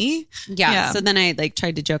 obviously. Yeah. So then I like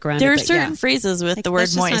tried to joke around. There are certain phrases with like, the word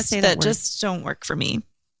moist that just don't work for me.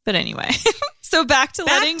 But anyway, so back to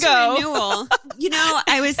letting go. Renewal.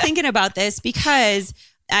 I was thinking about this because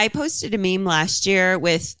I posted a meme last year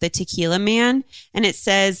with the tequila man, and it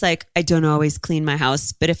says like, I don't always clean my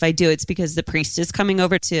house, but if I do, it's because the priest is coming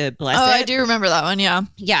over to bless it. Oh, I do remember that one. Yeah.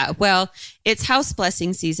 Yeah. Well, it's house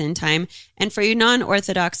blessing season time. And for you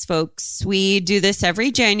non-Orthodox folks, we do this every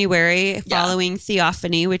January following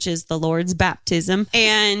Theophany, which is the Lord's baptism.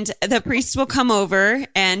 And the priest will come over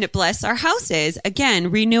and bless our houses. Again,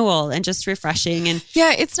 renewal and just refreshing. And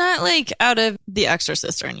yeah, it's not like out of The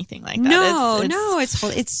Exorcist or anything like that. No,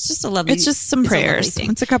 it's just a lovely. It's just some prayers.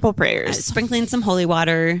 It's a couple prayers. Sprinkling some holy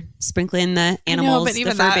water, sprinkling the animals, but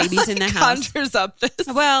even the fur babies in the house. Conjures up this.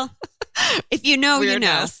 Well, if you know,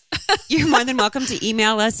 weirdness. you know. You're more than welcome to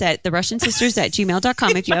email us at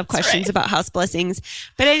therussiansisters@gmail.com if you have questions about house blessings.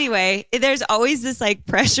 But anyway, there's always this like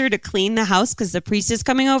pressure to clean the house because the priest is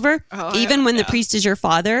coming over, even when the priest is your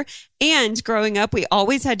father. And growing up, we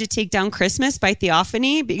always had to take down Christmas by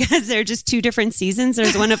Theophany because they're just two different seasons.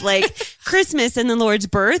 There's one of like Christmas and the Lord's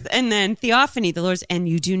birth, and then Theophany, the Lord's, and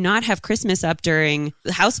you do not have Christmas up during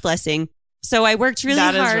the house blessing. So I worked really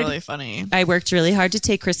hard. That is really funny. I worked really hard to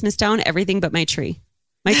take Christmas down, everything but my tree.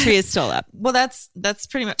 My tree is still up. Well, that's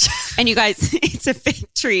pretty much. And you guys, it's a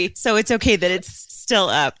fake tree, so it's okay that it's still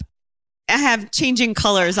up. I have changing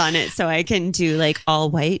colors on it so I can do like all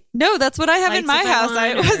white. No, that's what I have in my house.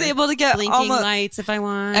 I was able to get blinking lights if I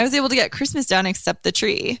want. I was able to get Christmas down except the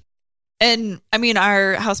tree. And I mean,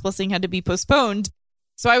 our house blessing had to be postponed.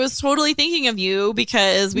 So I was totally thinking of you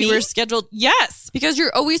because we were scheduled. Yes, because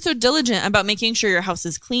you're always so diligent about making sure your house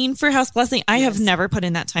is clean for house blessing. I have never put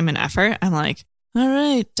in that time and effort. I'm like, all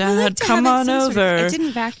right, Dad, come on over. I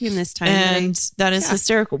didn't vacuum this time. And that is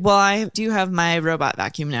hysterical. Well, I do have my robot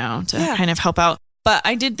vacuum now to kind of help out. But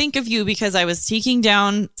I did think of you because I was taking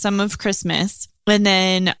down some of Christmas. And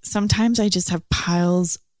then sometimes I just have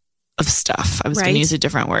piles of stuff. I was going to use a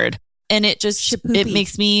different word. And it just, it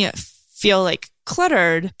makes me feel like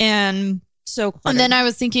cluttered and so cluttered. And then I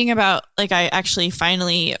was thinking about like, I actually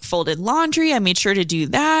finally folded laundry. I made sure to do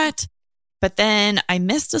that. But then I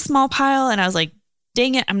missed a small pile and I was like,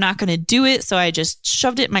 dang it, I'm not going to do it. So I just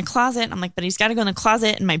shoved it in my closet. I'm like, but he's got to go in the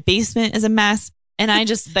closet and my basement is a mess. And I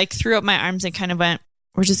just like threw up my arms and kind of went,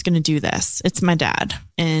 we're just going to do this. It's my dad.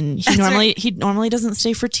 And he normally doesn't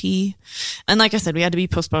stay for tea. And like I said, we had to be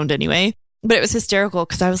postponed anyway. But it was hysterical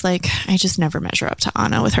because I was like, I just never measure up to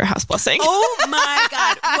Anna with her house blessing. Oh my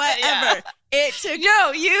God. Whatever. It took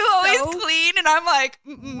you always clean. And I'm like,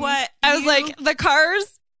 what? I was like, the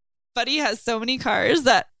cars, Buddy has so many cars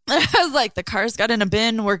that I was like, the cars got in a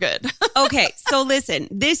bin. We're good. Okay. So listen,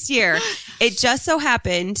 this year, it just so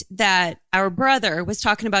happened that our brother was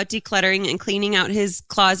talking about decluttering and cleaning out his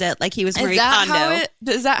closet like he was Marie Kondo.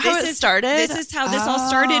 Is that how it started? This is how this all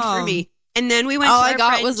started for me. And then we went to our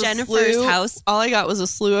friend Jennifer's house. All I got was a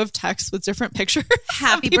slew of texts with different pictures.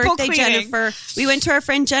 Happy birthday, cleaning. Jennifer. We went to our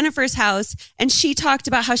friend Jennifer's house and she talked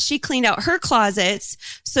about how she cleaned out her closets.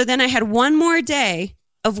 So then I had one more day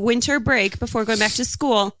of winter break before going back to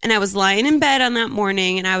school. And I was lying in bed on that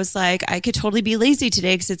morning and I was like, I could totally be lazy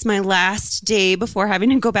today because it's my last day before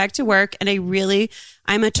having to go back to work. And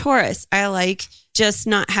I'm a Taurus. I like just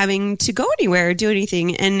not having to go anywhere or do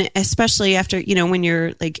anything. And especially after, when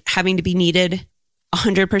you're like having to be needed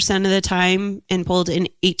 100% of the time and pulled in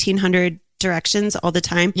 1,800 directions all the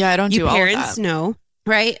time. Yeah, I don't do all that. You parents know,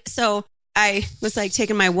 right? So I was like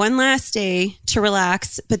taking my one last day to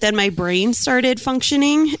relax, but then my brain started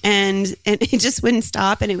functioning and it just wouldn't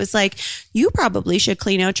stop. And it was like, you probably should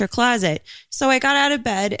clean out your closet. So I got out of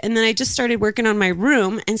bed and then I just started working on my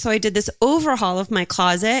room. And so I did this overhaul of my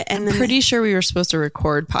closet. And I'm pretty sure we were supposed to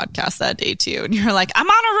record podcasts that day too. And you're like, I'm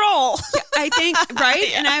on a roll. I think, right?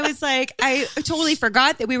 Yeah. And I was like, I totally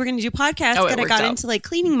forgot that we were going to do podcasts and I got into like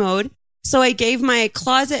cleaning mode. So I gave my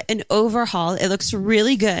closet an overhaul. It looks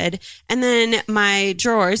really good. And then my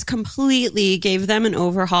drawers completely gave them an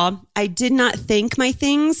overhaul. I did not thank my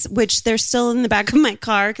things, which they're still in the back of my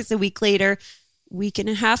car because a week and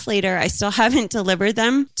a half later, I still haven't delivered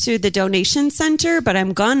them to the donation center, but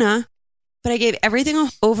I'm gonna. But I gave everything an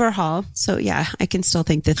overhaul. So yeah, I can still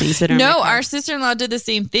thank the things that are No, our sister-in-law did the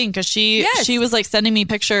same thing because she was like sending me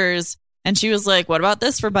pictures. And she was like, what about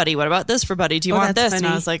this for Buddy? What about this for Buddy? Do you want this? Funny.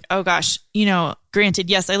 And I was like, oh gosh,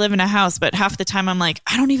 granted, yes, I live in a house, but half the time I'm like,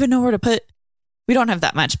 I don't even know where to put. We don't have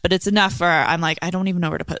that much, but it's enough for, I'm like, I don't even know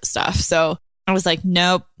where to put stuff. So I was like,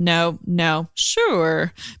 nope, no,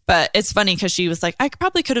 sure. But it's funny because she was like, I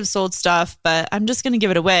probably could have sold stuff, but I'm just going to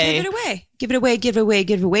give it away. Give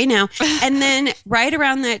it away now. And then right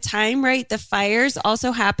around that time, right, the fires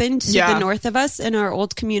also happened to the north of us in our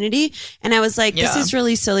old community. And I was like, this is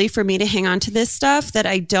really silly for me to hang on to this stuff that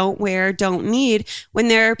I don't need when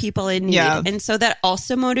there are people in need. Yeah. And so that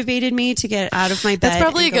also motivated me to get out of my bed. That's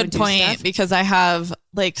probably a good point because I have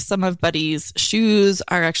like some of Buddy's shoes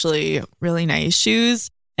are actually really nice shoes.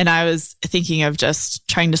 And I was thinking of just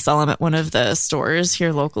trying to sell them at one of the stores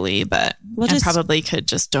here locally, but I probably could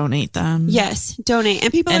just donate them. Yes, donate.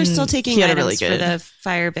 And people are still taking items for the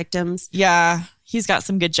fire victims. Yeah, he's got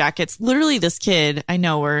some good jackets. Literally, this kid, I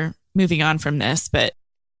know we're moving on from this, but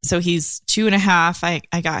so he's 2.5.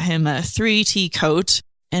 I got him a 3T coat,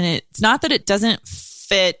 and it's not that it doesn't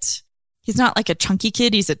fit. He's not like a chunky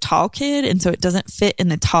kid. He's a tall kid, and so it doesn't fit in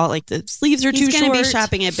the tall, like the sleeves are too short. He's going to be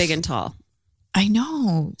shopping at Big and Tall. I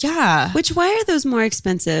know. Yeah. Why are those more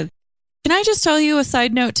expensive? Can I just tell you a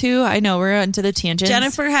side note too? I know we're onto the tangents.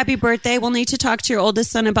 Jennifer, happy birthday. We'll need to talk to your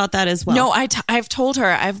oldest son about that as well. No, I've told her,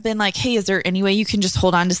 I've been like, hey, is there any way you can just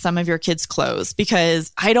hold on to some of your kids' clothes?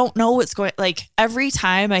 Because I don't know what's going, like every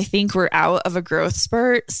time I think we're out of a growth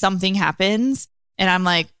spurt, something happens. And I'm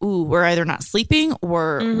like, ooh, we're either not sleeping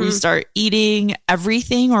or we start eating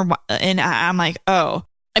everything and I'm like, oh.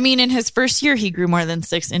 I mean, in his first year, he grew more than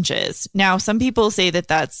 6 inches. Now, some people say that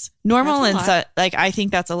that's normal. And so, like, I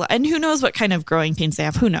think that's a lot. And who knows what kind of growing pains they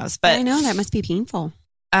have? Who knows? But I know that must be painful.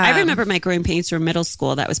 I remember my growing pains from middle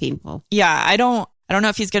school. That was painful. Yeah. I don't know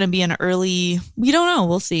if he's going to be an early, we don't know.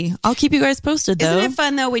 We'll see. I'll keep you guys posted though. Isn't it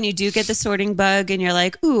fun though, when you do get the sorting bug and you're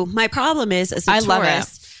like, ooh, my problem is as a Taurus, love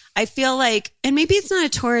it. I feel like, and maybe it's not a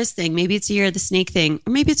Taurus thing, maybe it's a Year of the Snake thing,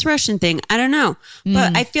 or maybe it's a Russian thing. I don't know.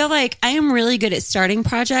 But I feel like I am really good at starting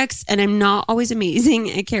projects and I'm not always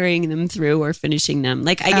amazing at carrying them through or finishing them.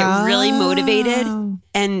 Like I get really motivated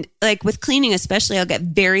and like with cleaning, especially, I'll get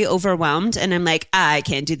very overwhelmed and I'm like, I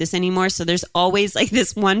can't do this anymore. So there's always like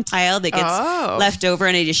this one pile that gets left over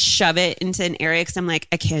and I just shove it into an area because I'm like,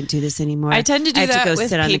 I can't do this anymore. I tend to do that. I have to go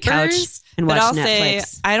sit on the couch and watch Netflix.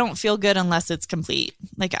 Say, I don't feel good unless it's complete.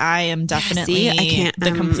 Like I am definitely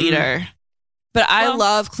the completer. But I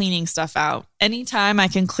love cleaning stuff out. Anytime I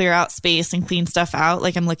can clear out space and clean stuff out,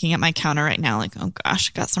 like I'm looking at my counter right now, like, oh gosh,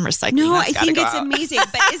 I got some recycling. No, I think it's amazing.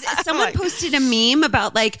 But someone posted a meme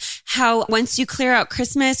about like how once you clear out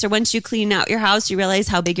Christmas or once you clean out your house, you realize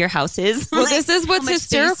how big your house is. Well, this is what's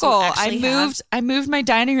hysterical. I moved my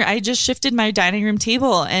dining room. I just shifted my dining room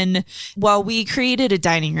table. And while we created a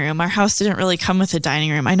dining room, our house didn't really come with a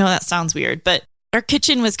dining room. I know that sounds weird, but our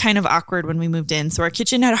kitchen was kind of awkward when we moved in. So our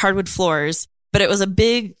kitchen had hardwood floors, but it was a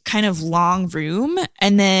big kind of long room.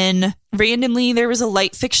 And then randomly there was a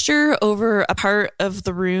light fixture over a part of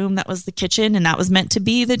the room that was the kitchen. And that was meant to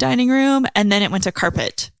be the dining room. And then it went to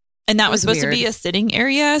carpet. And that was supposed to be a sitting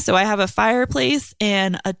area. So I have a fireplace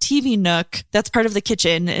and a TV nook that's part of the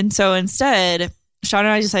kitchen. And so instead, Sean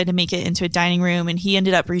and I decided to make it into a dining room and he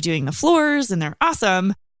ended up redoing the floors and they're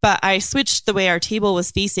awesome. But I switched the way our table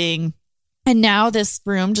was facing And now this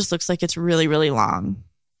room just looks like it's really, really long.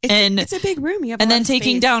 It's a big room. You have and then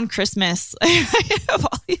taking down Christmas. I have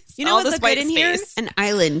all these, you know what's good in here? An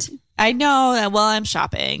island. I know. Well, I'm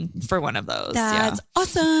shopping for one of those. That's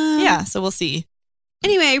awesome. Yeah. So we'll see.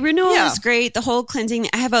 Anyway, renewal is great. The whole cleansing.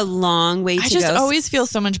 I have a long way to go. I just always feel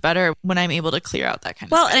so much better when I'm able to clear out that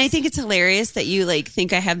kind of stuff. Well, and I think it's hilarious that you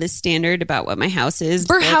think I have this standard about what my house is.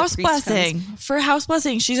 For house blessing. For house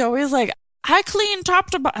blessing. She's always like, I clean top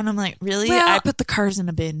to bottom. And I'm like, really? Well, I put the cars in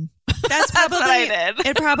a bin. That's probably what I did.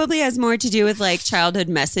 It probably has more to do with childhood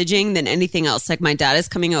messaging than anything else. My dad is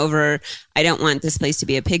coming over. I don't want this place to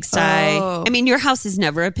be a pigsty. I mean, your house is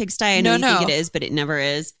never a pigsty. I know you think it is, but it never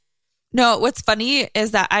is. No, what's funny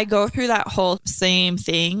is that I go through that whole same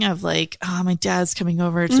thing of my dad's coming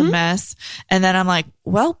over. It's a mess. And then I'm like,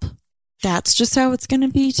 welp. That's just how it's going to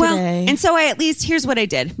be today. Well, and so here's what I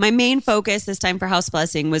did. My main focus this time for house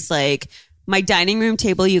blessing was my dining room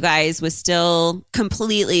table, you guys, was still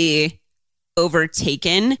completely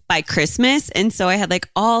overtaken by Christmas. And so I had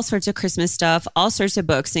all sorts of Christmas stuff, all sorts of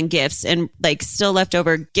books and gifts and still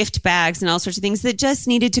leftover gift bags and all sorts of things that just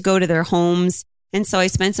needed to go to their homes. And so I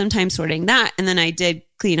spent some time sorting that. And then I did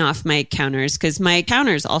clean off my counters because my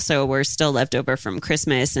counters also were still left over from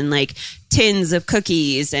Christmas and tins of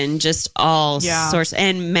cookies and just all sorts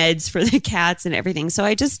and meds for the cats and everything. So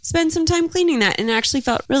I just spent some time cleaning that and it actually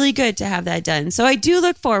felt really good to have that done. So I do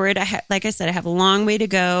look forward. Like I said, I have a long way to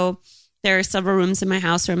go. There are several rooms in my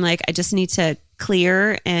house where I'm I just need to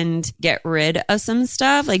clear and get rid of some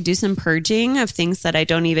stuff, do some purging of things that I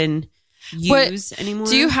don't even use anymore.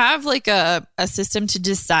 Do you have a system to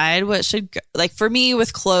decide what should go? For me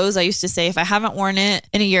with clothes, I used to say if I haven't worn it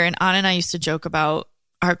in a year, and Anna and I used to joke about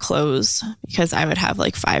our clothes because I would have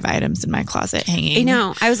 5 items in my closet hanging. I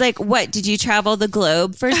know. I was like, what? Did you travel the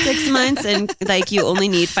globe for 6 months and you only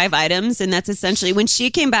need 5 items? And that's essentially when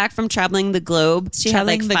she came back from traveling the globe, she had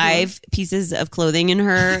 5 pieces of clothing in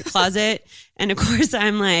her closet. And of course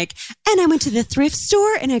I'm and I went to the thrift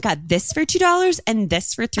store and I got this for $2 and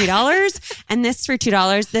this for $3 and this for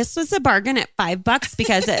 $2. This was a bargain at $5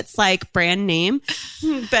 because it's brand name.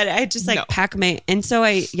 But I just pack my, and so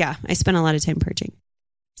I spent a lot of time purging.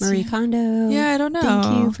 Marie Kondo. Yeah, I don't know.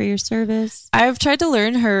 Thank you for your service. I've tried to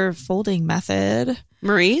learn her folding method.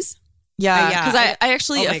 Marie's? Yeah, because I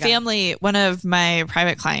actually, one of my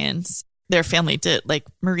private clients, their family did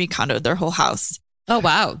Marie Kondo their whole house. Oh,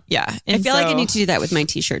 wow. Yeah. I feel like I need to do that with my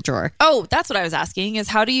t-shirt drawer. Oh, that's what I was asking is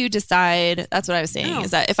how do you decide? That's what I was saying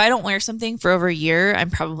is that if I don't wear something for over a year, I'm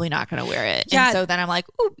probably not going to wear it. Yeah. And so then I'm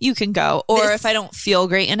ooh, you can go. Or if I don't feel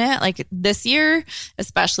great in it, this year,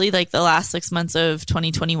 especially the last 6 months of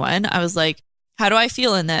 2021, I was how do I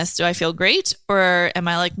feel in this? Do I feel great? Or am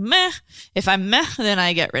I meh? If I'm meh, then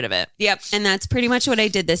I get rid of it. Yep. And that's pretty much what I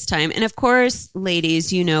did this time. And of course,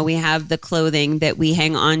 ladies, we have the clothing that we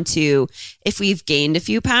hang on to if we've gained a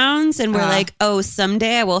few pounds and we're oh,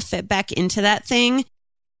 someday I will fit back into that thing.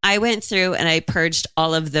 I went through and I purged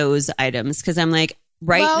all of those items because I'm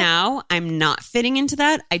now, I'm not fitting into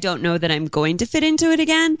that. I don't know that I'm going to fit into it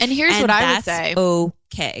again. And here's what I would say.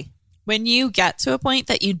 Okay. When you get to a point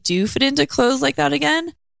that you do fit into clothes like that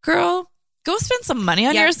again, girl, go spend some money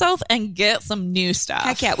on yourself and get some new stuff.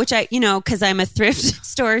 Heck yeah. Which because I'm a thrift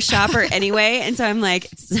store shopper anyway. And so I'm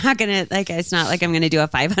it's not going to, it's not I'm going to do a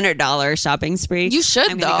 $500 shopping spree. You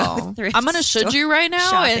should though. I'm going to should you right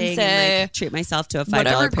now and say, treat myself to a $5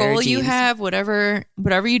 whatever pair goal of jeans. you have, whatever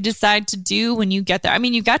you decide to do when you get there. I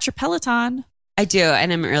mean, you've got your Peloton. I do.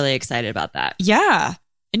 And I'm really excited about that. Yeah.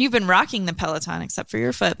 And you've been rocking the Peloton, except for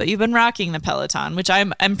your foot, but you've been rocking the Peloton, which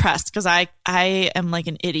I'm impressed because I am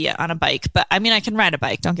an idiot on a bike. But I mean, I can ride a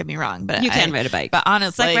bike. Don't get me wrong. But you can ride a bike. But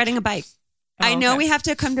honestly, it's riding a bike. I know we have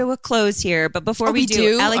to come to a close here, but before we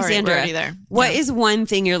do, Alexandra, right, what is one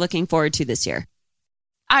thing you're looking forward to this year?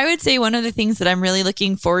 I would say one of the things that I'm really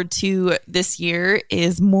looking forward to this year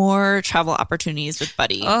is more travel opportunities with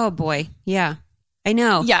Buddy. Oh boy. Yeah, I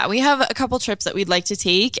know. Yeah, we have a couple trips that we'd like to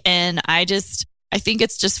take. And I think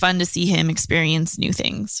it's just fun to see him experience new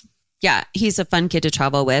things. Yeah, he's a fun kid to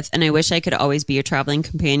travel with. And I wish I could always be your traveling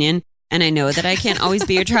companion. And I know that I can't always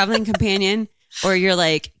be your traveling companion or your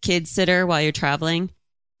kid sitter while you're traveling.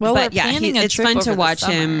 Well, but yeah, it's fun to watch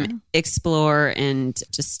him explore and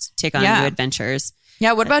just take on new adventures.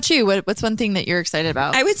 Yeah. What about you? What's one thing that you're excited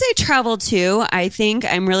about? I would say travel too. I think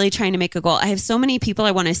I'm really trying to make a goal. I have so many people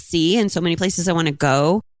I want to see and so many places I want to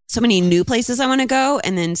go. So many new places I want to go.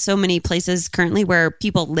 And then so many places currently where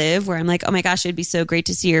people live where I'm oh my gosh, it'd be so great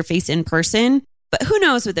to see your face in person. But who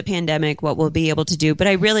knows with the pandemic, what we'll be able to do. But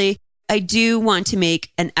I do want to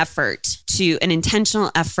make an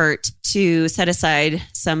intentional effort to set aside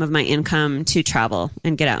some of my income to travel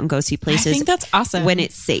and get out and go see places. I think that's awesome. When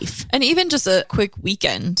it's safe. And even just a quick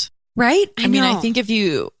weekend. Right? I mean, I think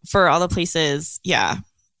for all the places, yeah,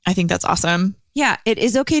 I think that's awesome. Yeah, it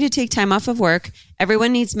is okay to take time off of work.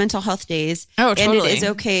 Everyone needs mental health days. Oh, totally. And it is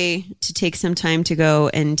okay to take some time to go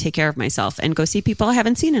and take care of myself and go see people I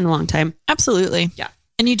haven't seen in a long time. Absolutely. Yeah.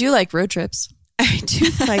 And you do like road trips. I do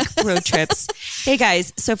like road trips. Hey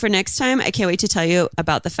guys, so for next time, I can't wait to tell you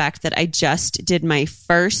about the fact that I just did my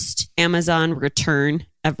first Amazon return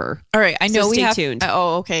ever. All right. I know we have. Tuned.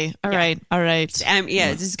 Oh, okay. All right.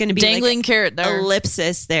 This is going to be dangling like carrot there.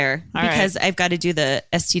 Ellipsis there because I've got to do the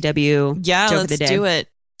STW. Yeah, joke of the day. let's do it.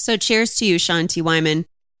 So cheers to you, Sean T. Wyman.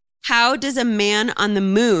 How does a man on the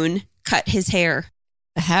moon cut his hair?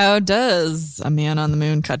 How does a man on the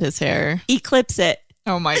moon cut his hair? Eclipse it.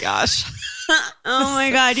 Oh my gosh. Oh my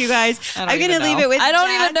God, you guys. I'm going to leave it with I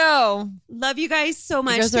don't even know. Love you guys so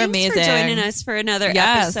much. You guys are amazing. Thanks for joining us for another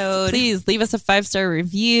episode. Please leave us a 5-star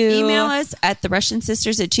review. Email us at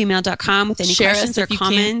therussiansisters@gmail.com with any questions or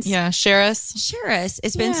comments. Share us.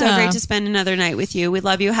 It's been so great to spend another night with you. We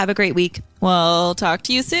love you. Have a great week. We'll talk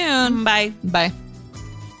to you soon. Bye. Bye.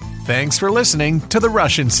 Thanks for listening to The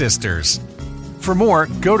Russian Sisters. For more,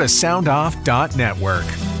 go to soundoff.network.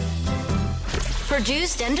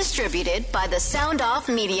 Produced and distributed by the Sound Off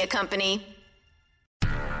Media Company.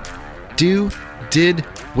 Do, Did,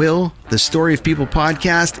 Will, the Story of People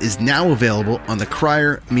podcast is now available on the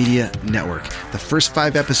Crier Media Network. The first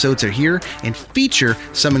 5 episodes are here and feature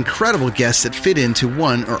some incredible guests that fit into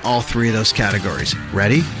one or all 3 of those categories.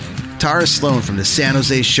 Ready? Tara Sloan from the San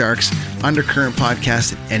Jose Sharks Undercurrent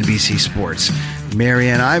podcast at NBC Sports.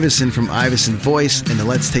 Marianne Iveson from Iveson Voice and the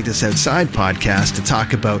Let's Take This Outside podcast to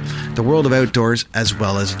talk about the world of outdoors as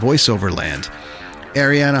well as voiceover land.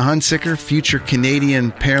 Ariana Hunsicker, future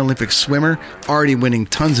Canadian Paralympic swimmer, already winning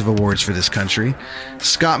tons of awards for this country.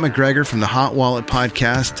 Scott McGregor from the Hot Wallet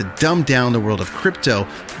podcast to dumb down the world of crypto,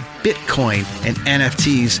 Bitcoin, and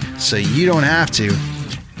NFTs so you don't have to.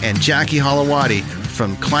 And Jackie Holowati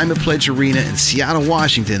from Climate Pledge Arena in Seattle,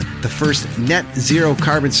 Washington, the first net zero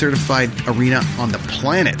carbon certified arena on the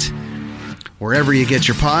planet. Wherever you get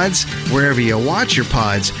your pods, wherever you watch your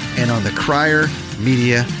pods, and on the Crier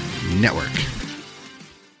Media Network.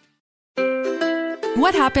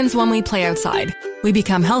 What happens when we play outside? We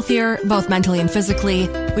become healthier, both mentally and physically.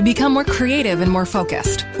 We become more creative and more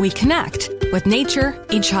focused. We connect with nature,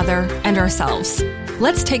 each other, and ourselves.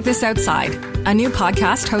 Let's Take This Outside, a new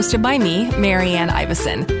podcast hosted by me, Marianne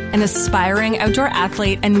Iveson, an aspiring outdoor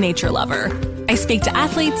athlete and nature lover. I speak to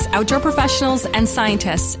athletes, outdoor professionals, and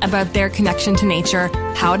scientists about their connection to nature,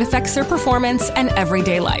 how it affects their performance, and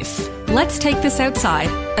everyday life. Let's Take This Outside,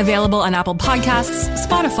 available on Apple Podcasts,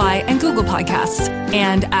 Spotify, and Google Podcasts,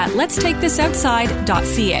 and at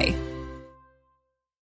letstakethisoutside.ca.